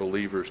Messianic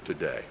Believers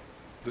Today?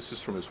 This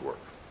is from his work.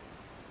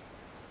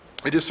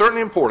 It is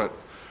certainly important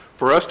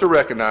for us to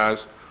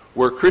recognize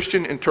where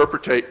Christian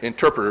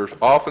interpreters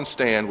often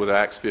stand with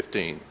Acts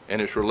 15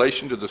 and its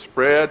relation to the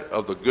spread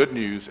of the good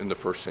news in the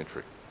first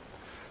century.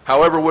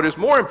 However, what is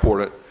more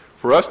important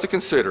for us to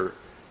consider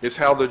is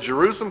how the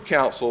Jerusalem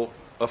Council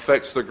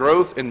affects the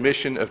growth and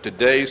mission of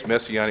today's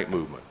Messianic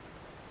movement.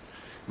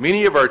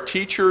 Many of our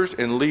teachers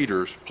and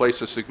leaders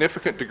place a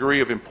significant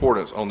degree of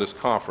importance on this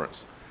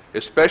conference,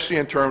 especially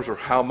in terms of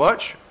how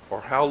much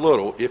or how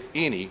little, if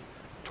any,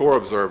 Torah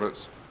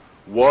observance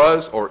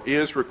was or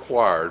is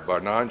required by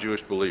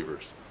non-Jewish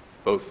believers,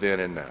 both then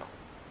and now.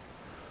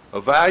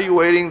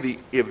 Evaluating the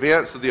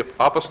events of the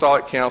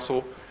Apostolic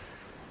Council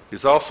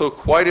is also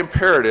quite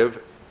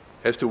imperative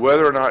as to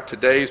whether or not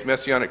today's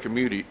Messianic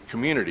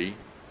community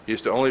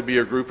is to only be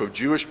a group of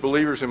Jewish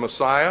believers in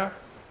Messiah,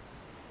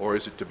 or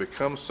is it to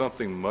become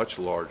something much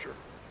larger?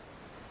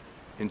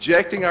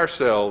 Injecting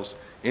ourselves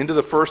into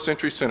the first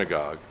century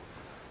synagogue,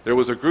 there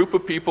was a group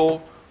of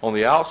people on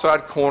the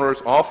outside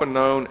corners often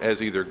known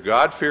as either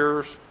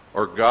God-fearers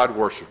or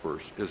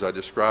God-worshippers, as I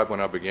described when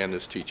I began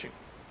this teaching.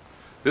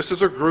 This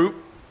is a group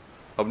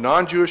of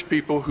non-Jewish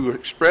people who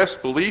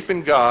expressed belief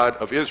in God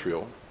of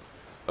Israel,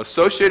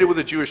 associated with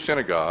the Jewish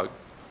synagogue,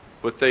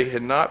 but they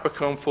had not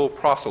become full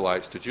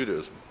proselytes to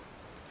Judaism.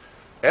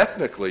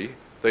 Ethnically,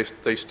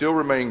 they still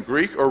remained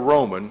Greek or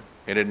Roman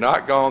and had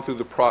not gone through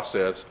the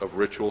process of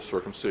ritual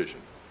circumcision.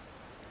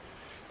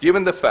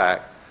 Given the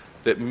fact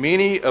that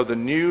many of the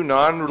new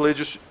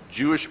non-religious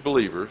Jewish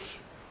believers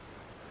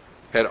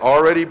had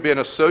already been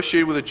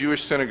associated with the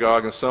Jewish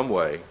synagogue in some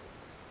way,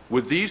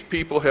 would these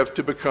people have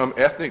to become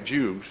ethnic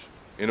Jews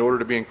in order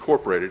to be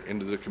incorporated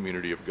into the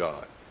community of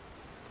God?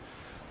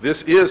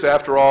 This is,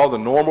 after all, the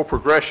normal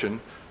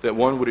progression that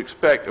one would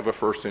expect of a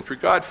first century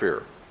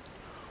God-fearer.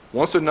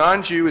 Once a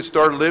non-Jew had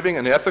started living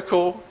an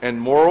ethical and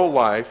moral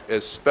life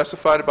as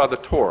specified by the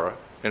Torah,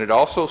 and it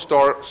also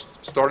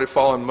started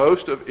following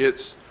most of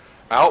its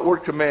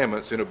outward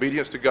commandments in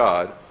obedience to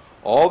God,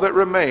 all that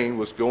remained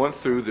was going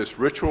through this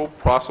ritual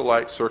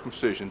proselyte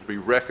circumcision to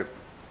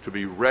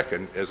be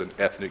reckoned as an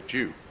ethnic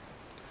Jew.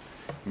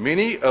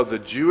 Many of the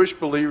Jewish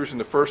believers in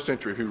the first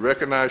century who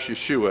recognized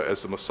Yeshua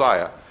as the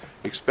Messiah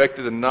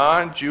expected the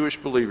non-Jewish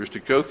believers to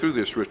go through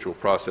this ritual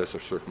process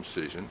of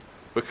circumcision,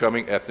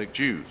 becoming ethnic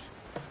Jews.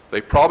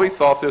 They probably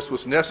thought this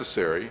was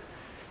necessary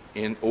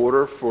in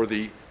order for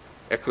the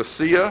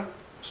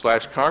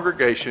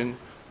ecclesia/congregation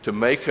to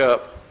make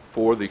up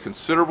for the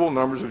considerable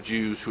numbers of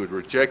Jews who had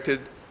rejected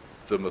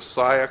the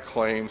Messiah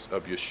claims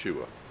of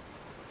Yeshua.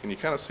 Can you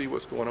kind of see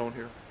what's going on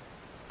here?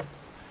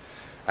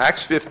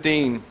 Acts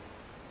 15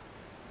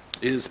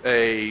 is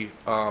a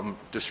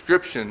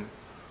description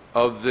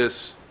of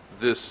this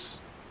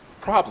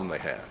problem they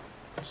had,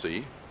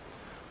 see?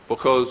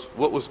 Because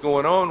what was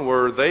going on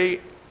were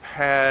they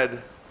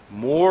had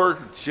more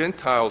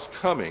Gentiles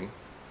coming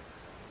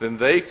than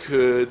they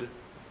could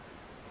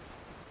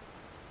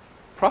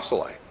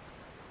proselyte.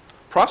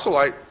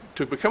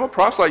 To become a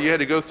proselyte, you had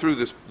to go through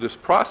this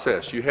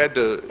process. You had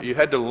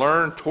to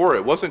learn Torah.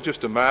 It wasn't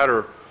just a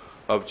matter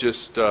of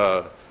just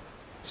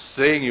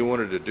saying you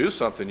wanted to do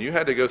something. You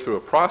had to go through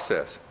a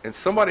process, and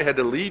somebody had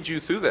to lead you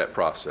through that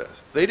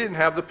process. They didn't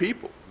have the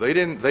people. They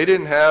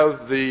didn't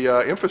have the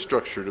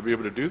infrastructure to be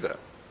able to do that.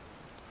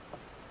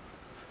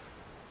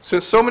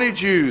 Since so many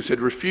Jews had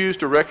refused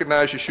to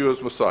recognize Yeshua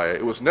as Messiah,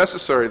 it was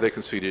necessary, they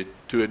conceded,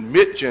 to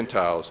admit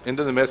Gentiles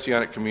into the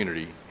Messianic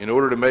community in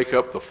order to make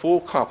up the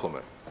full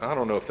complement. I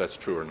don't know if that's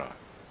true or not,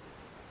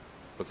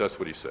 but that's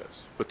what he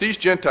says. But these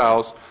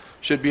Gentiles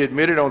should be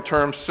admitted on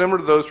terms similar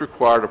to those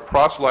required of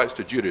proselytes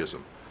to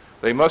Judaism.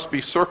 They must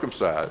be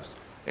circumcised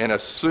and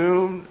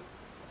assume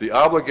the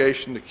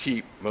obligation to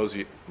keep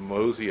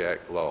Mosaic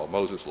law,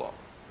 Moses' law.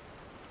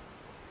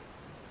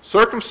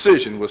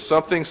 Circumcision was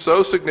something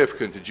so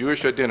significant to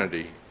Jewish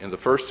identity in the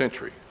first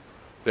century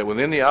that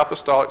within the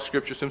apostolic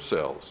scriptures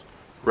themselves,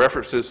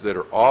 references that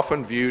are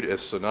often viewed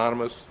as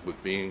synonymous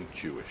with being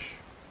Jewish.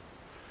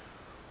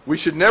 We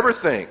should never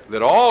think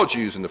that all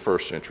Jews in the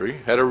first century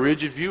had a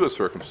rigid view of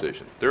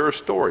circumcision. There are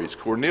stories,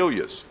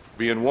 Cornelius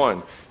being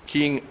one,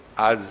 King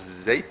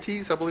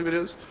Azates, I believe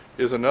it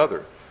is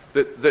another,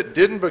 that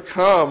didn't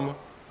become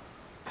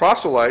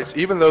proselytes,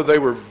 even though they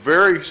were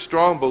very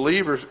strong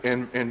believers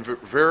and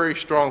very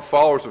strong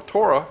followers of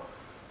Torah,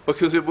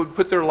 because it would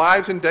put their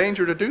lives in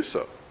danger to do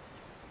so.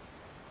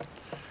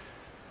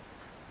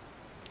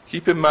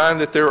 Keep in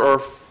mind that there are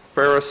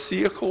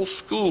Pharisaical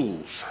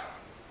schools.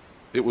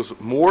 It was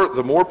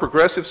the more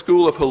progressive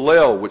school of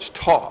Hillel, which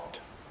taught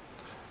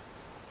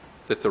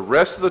that the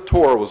rest of the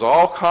Torah was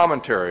all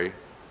commentary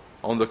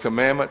on the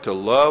commandment to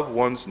love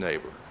one's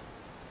neighbor.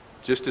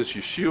 Just as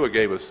Yeshua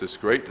gave us this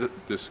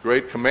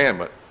great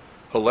commandment,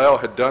 Hillel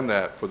had done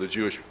that for the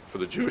Jewish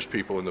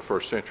people in the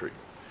first century.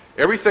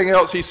 Everything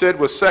else he said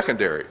was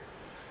secondary.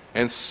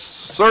 And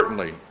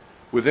certainly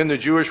within the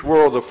Jewish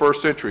world of the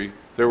first century,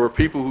 there were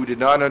people who did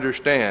not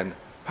understand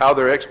how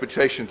their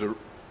expectations to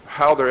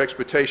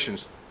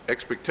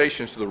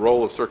the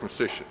role of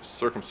circumcision.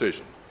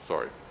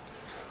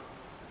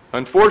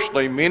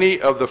 Unfortunately, many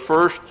of the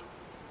first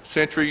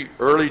century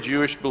early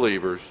Jewish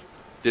believers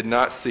did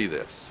not see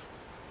this.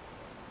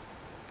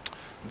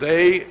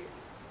 They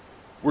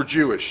were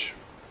Jewish.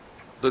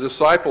 The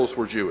disciples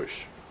were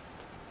Jewish.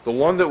 The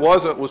one that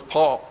wasn't was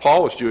Paul.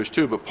 Paul was Jewish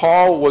too, but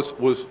Paul was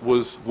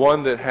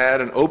one that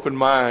had an open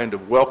mind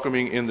of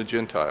welcoming in the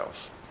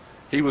Gentiles.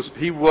 He was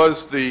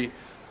the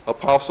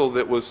apostle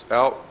that was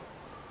out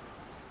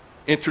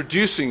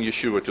introducing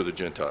Yeshua to the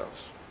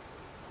Gentiles.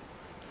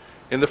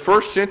 In the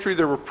first century,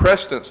 there were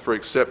precedents for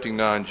accepting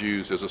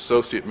non-Jews as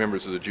associate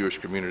members of the Jewish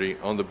community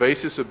on the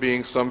basis of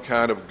being some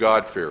kind of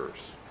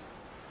God-fearers.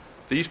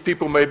 These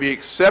people may be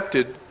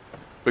accepted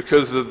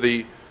because of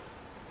the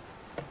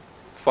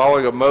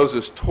following of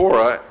Moses'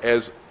 Torah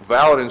as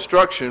valid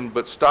instruction,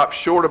 but stop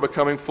short of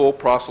becoming full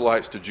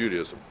proselytes to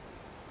Judaism.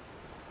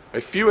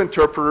 A few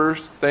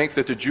interpreters think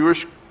that the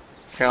Jewish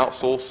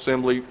council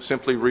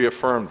simply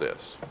reaffirmed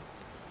this.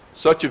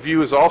 Such a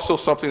view is also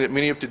something that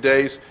many of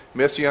today's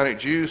Messianic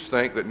Jews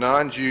think that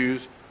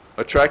non-Jews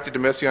attracted to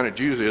Messianic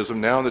Judaism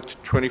now in the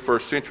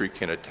 21st century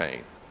can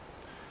attain.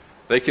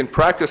 They can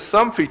practice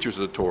some features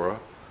of the Torah,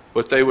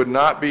 but they would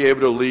not be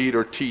able to lead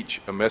or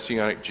teach a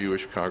Messianic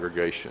Jewish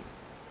congregation.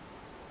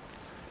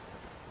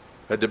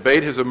 A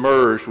debate has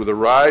emerged with the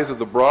rise of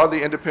the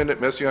broadly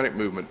independent Messianic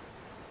movement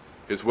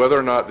is whether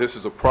or not this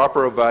is a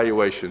proper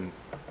evaluation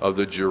of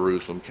the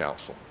Jerusalem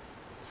Council.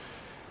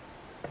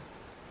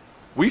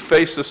 We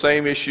face the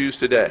same issues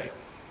today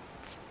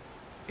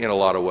in a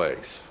lot of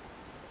ways.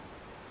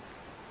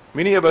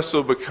 Many of us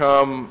will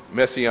become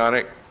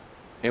Messianic,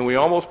 and we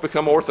almost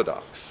become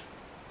Orthodox.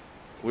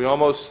 We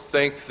almost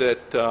think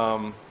that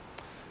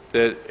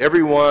that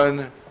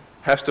everyone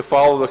has to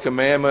follow the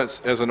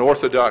commandments as an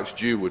Orthodox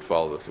Jew would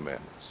follow the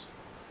commandments.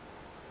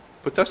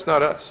 But that's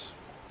not us.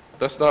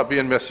 That's not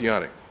being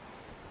Messianic.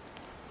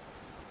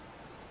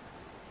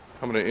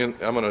 I'm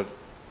going to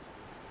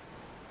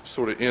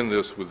sort of end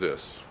this with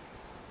this.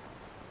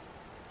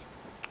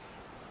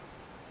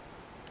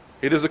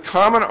 It is a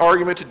common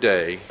argument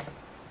today,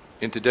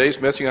 in today's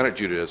Messianic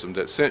Judaism,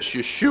 that since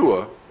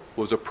Yeshua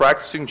was a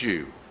practicing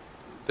Jew,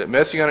 that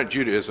Messianic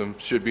Judaism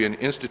should be an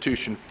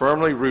institution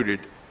firmly rooted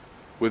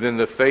within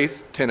the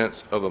faith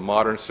tenets of a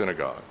modern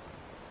synagogue.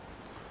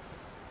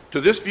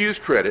 To this view's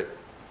credit,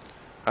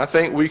 I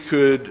think we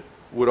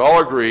would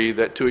all agree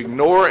that to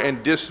ignore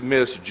and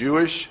dismiss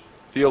Jewish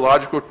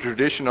theological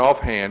tradition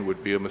offhand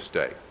would be a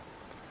mistake.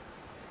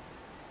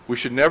 We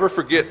should never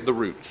forget the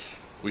roots.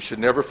 We should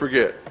never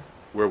forget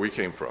where we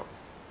came from.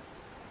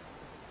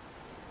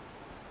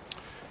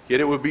 Yet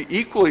it would be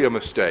equally a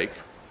mistake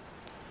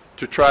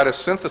to try to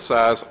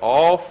synthesize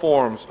all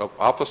forms of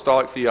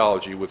apostolic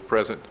theology with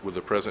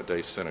the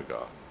present-day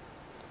synagogue.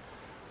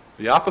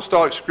 The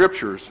apostolic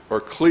scriptures are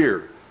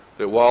clear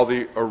that while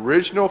the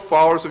original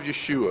followers of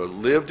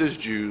Yeshua lived as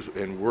Jews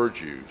and were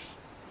Jews,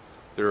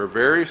 there are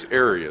various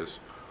areas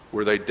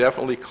where they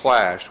definitely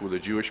clashed with the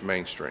Jewish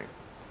mainstream,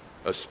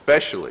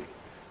 especially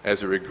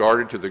as it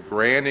regarded to the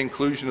grand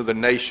inclusion of the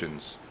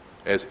nations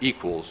as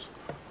equals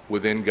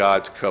within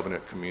God's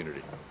covenant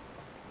community.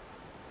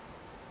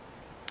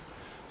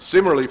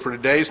 Similarly, for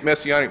today's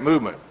Messianic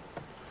movement,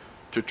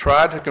 to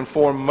try to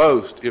conform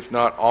most, if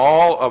not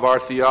all, of our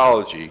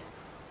theology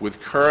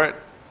with current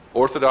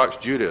Orthodox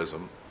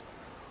Judaism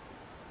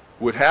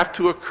would have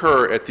to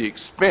occur at the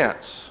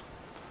expense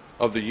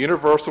of the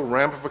universal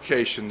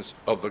ramifications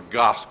of the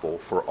gospel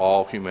for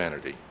all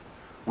humanity.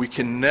 We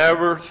can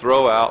never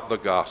throw out the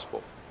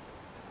gospel.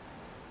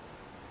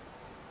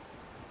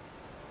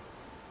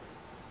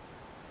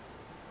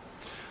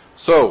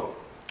 So,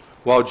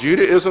 while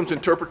Judaism's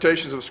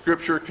interpretations of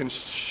Scripture can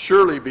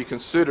surely be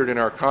considered in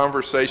our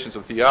conversations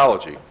of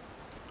theology,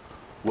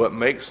 what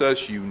makes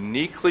us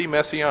uniquely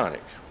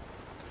Messianic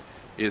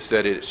is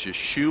that it's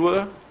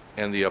Yeshua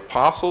and the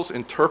apostles'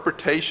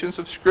 interpretations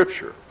of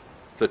Scripture,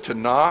 the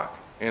Tanakh,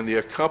 and the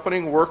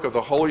accompanying work of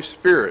the Holy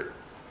Spirit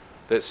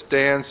that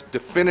stands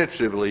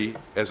definitively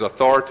as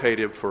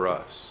authoritative for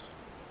us.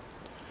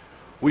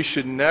 We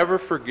should never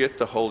forget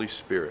the Holy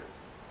Spirit.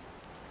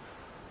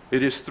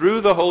 It is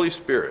through the Holy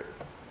Spirit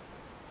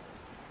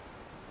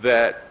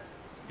that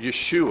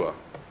Yeshua,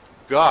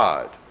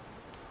 God,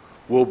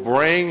 will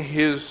bring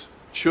his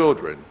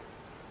children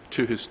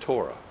to his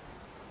Torah.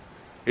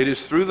 It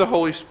is through the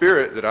Holy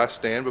Spirit that I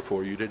stand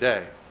before you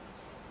today.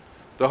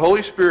 The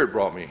Holy Spirit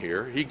brought me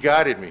here. He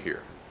guided me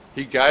here.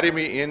 He guided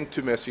me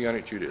into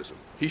Messianic Judaism.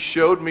 He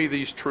showed me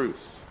these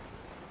truths.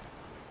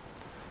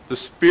 The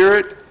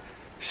Spirit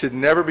should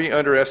never be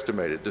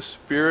underestimated. The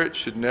Spirit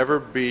should never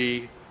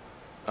be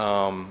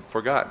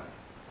forgotten.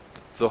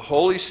 The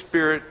Holy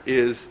Spirit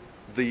is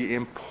the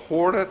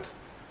important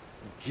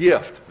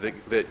gift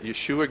that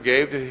Yeshua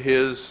gave to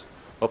his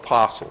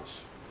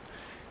apostles.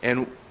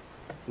 And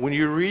when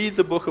you read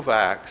the book of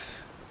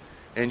Acts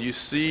and you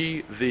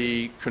see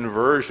the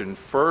conversion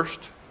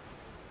first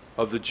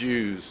of the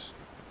Jews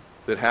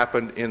that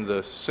happened in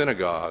the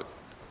synagogue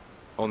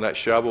on that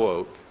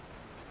Shavuot,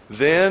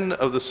 then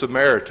of the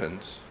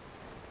Samaritans,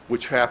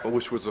 which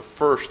was the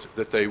first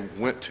that they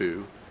went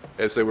to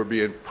as they were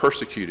being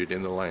persecuted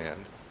in the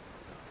land,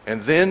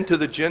 and then to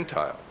the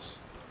Gentiles,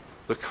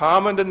 the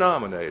common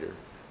denominator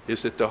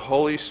is that the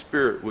Holy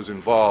Spirit was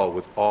involved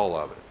with all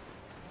of it.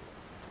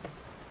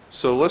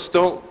 So let's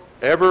don't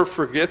ever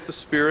forget the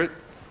Spirit.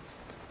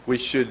 We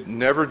should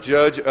never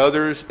judge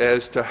others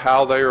as to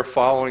how they are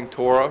following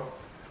Torah.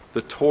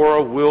 The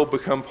Torah will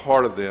become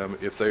part of them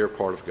if they are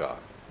part of God.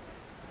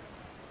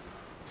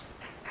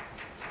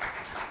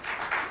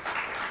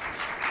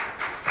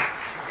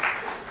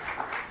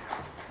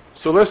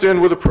 So let's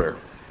end with a prayer.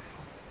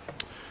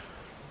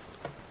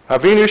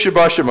 Avinu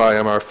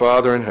Shebashamayim, our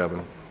Father in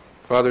heaven.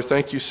 Father,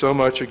 thank you so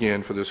much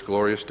again for this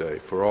glorious day,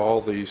 for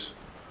all these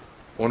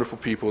wonderful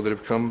people that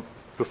have come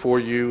before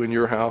you in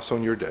your house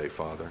on your day,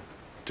 Father,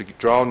 to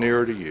draw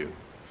nearer to you.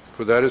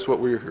 For that is what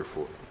we are here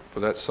for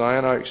that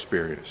Sinai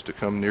experience, to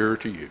come nearer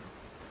to you.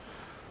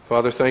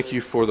 Father, thank you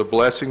for the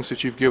blessings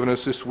that you've given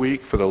us this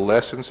week, for the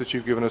lessons that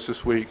you've given us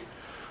this week.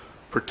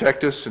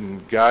 Protect us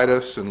and guide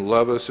us and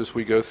love us as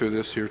we go through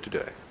this here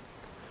today.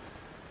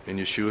 In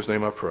Yeshua's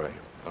name I pray.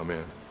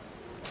 Amen.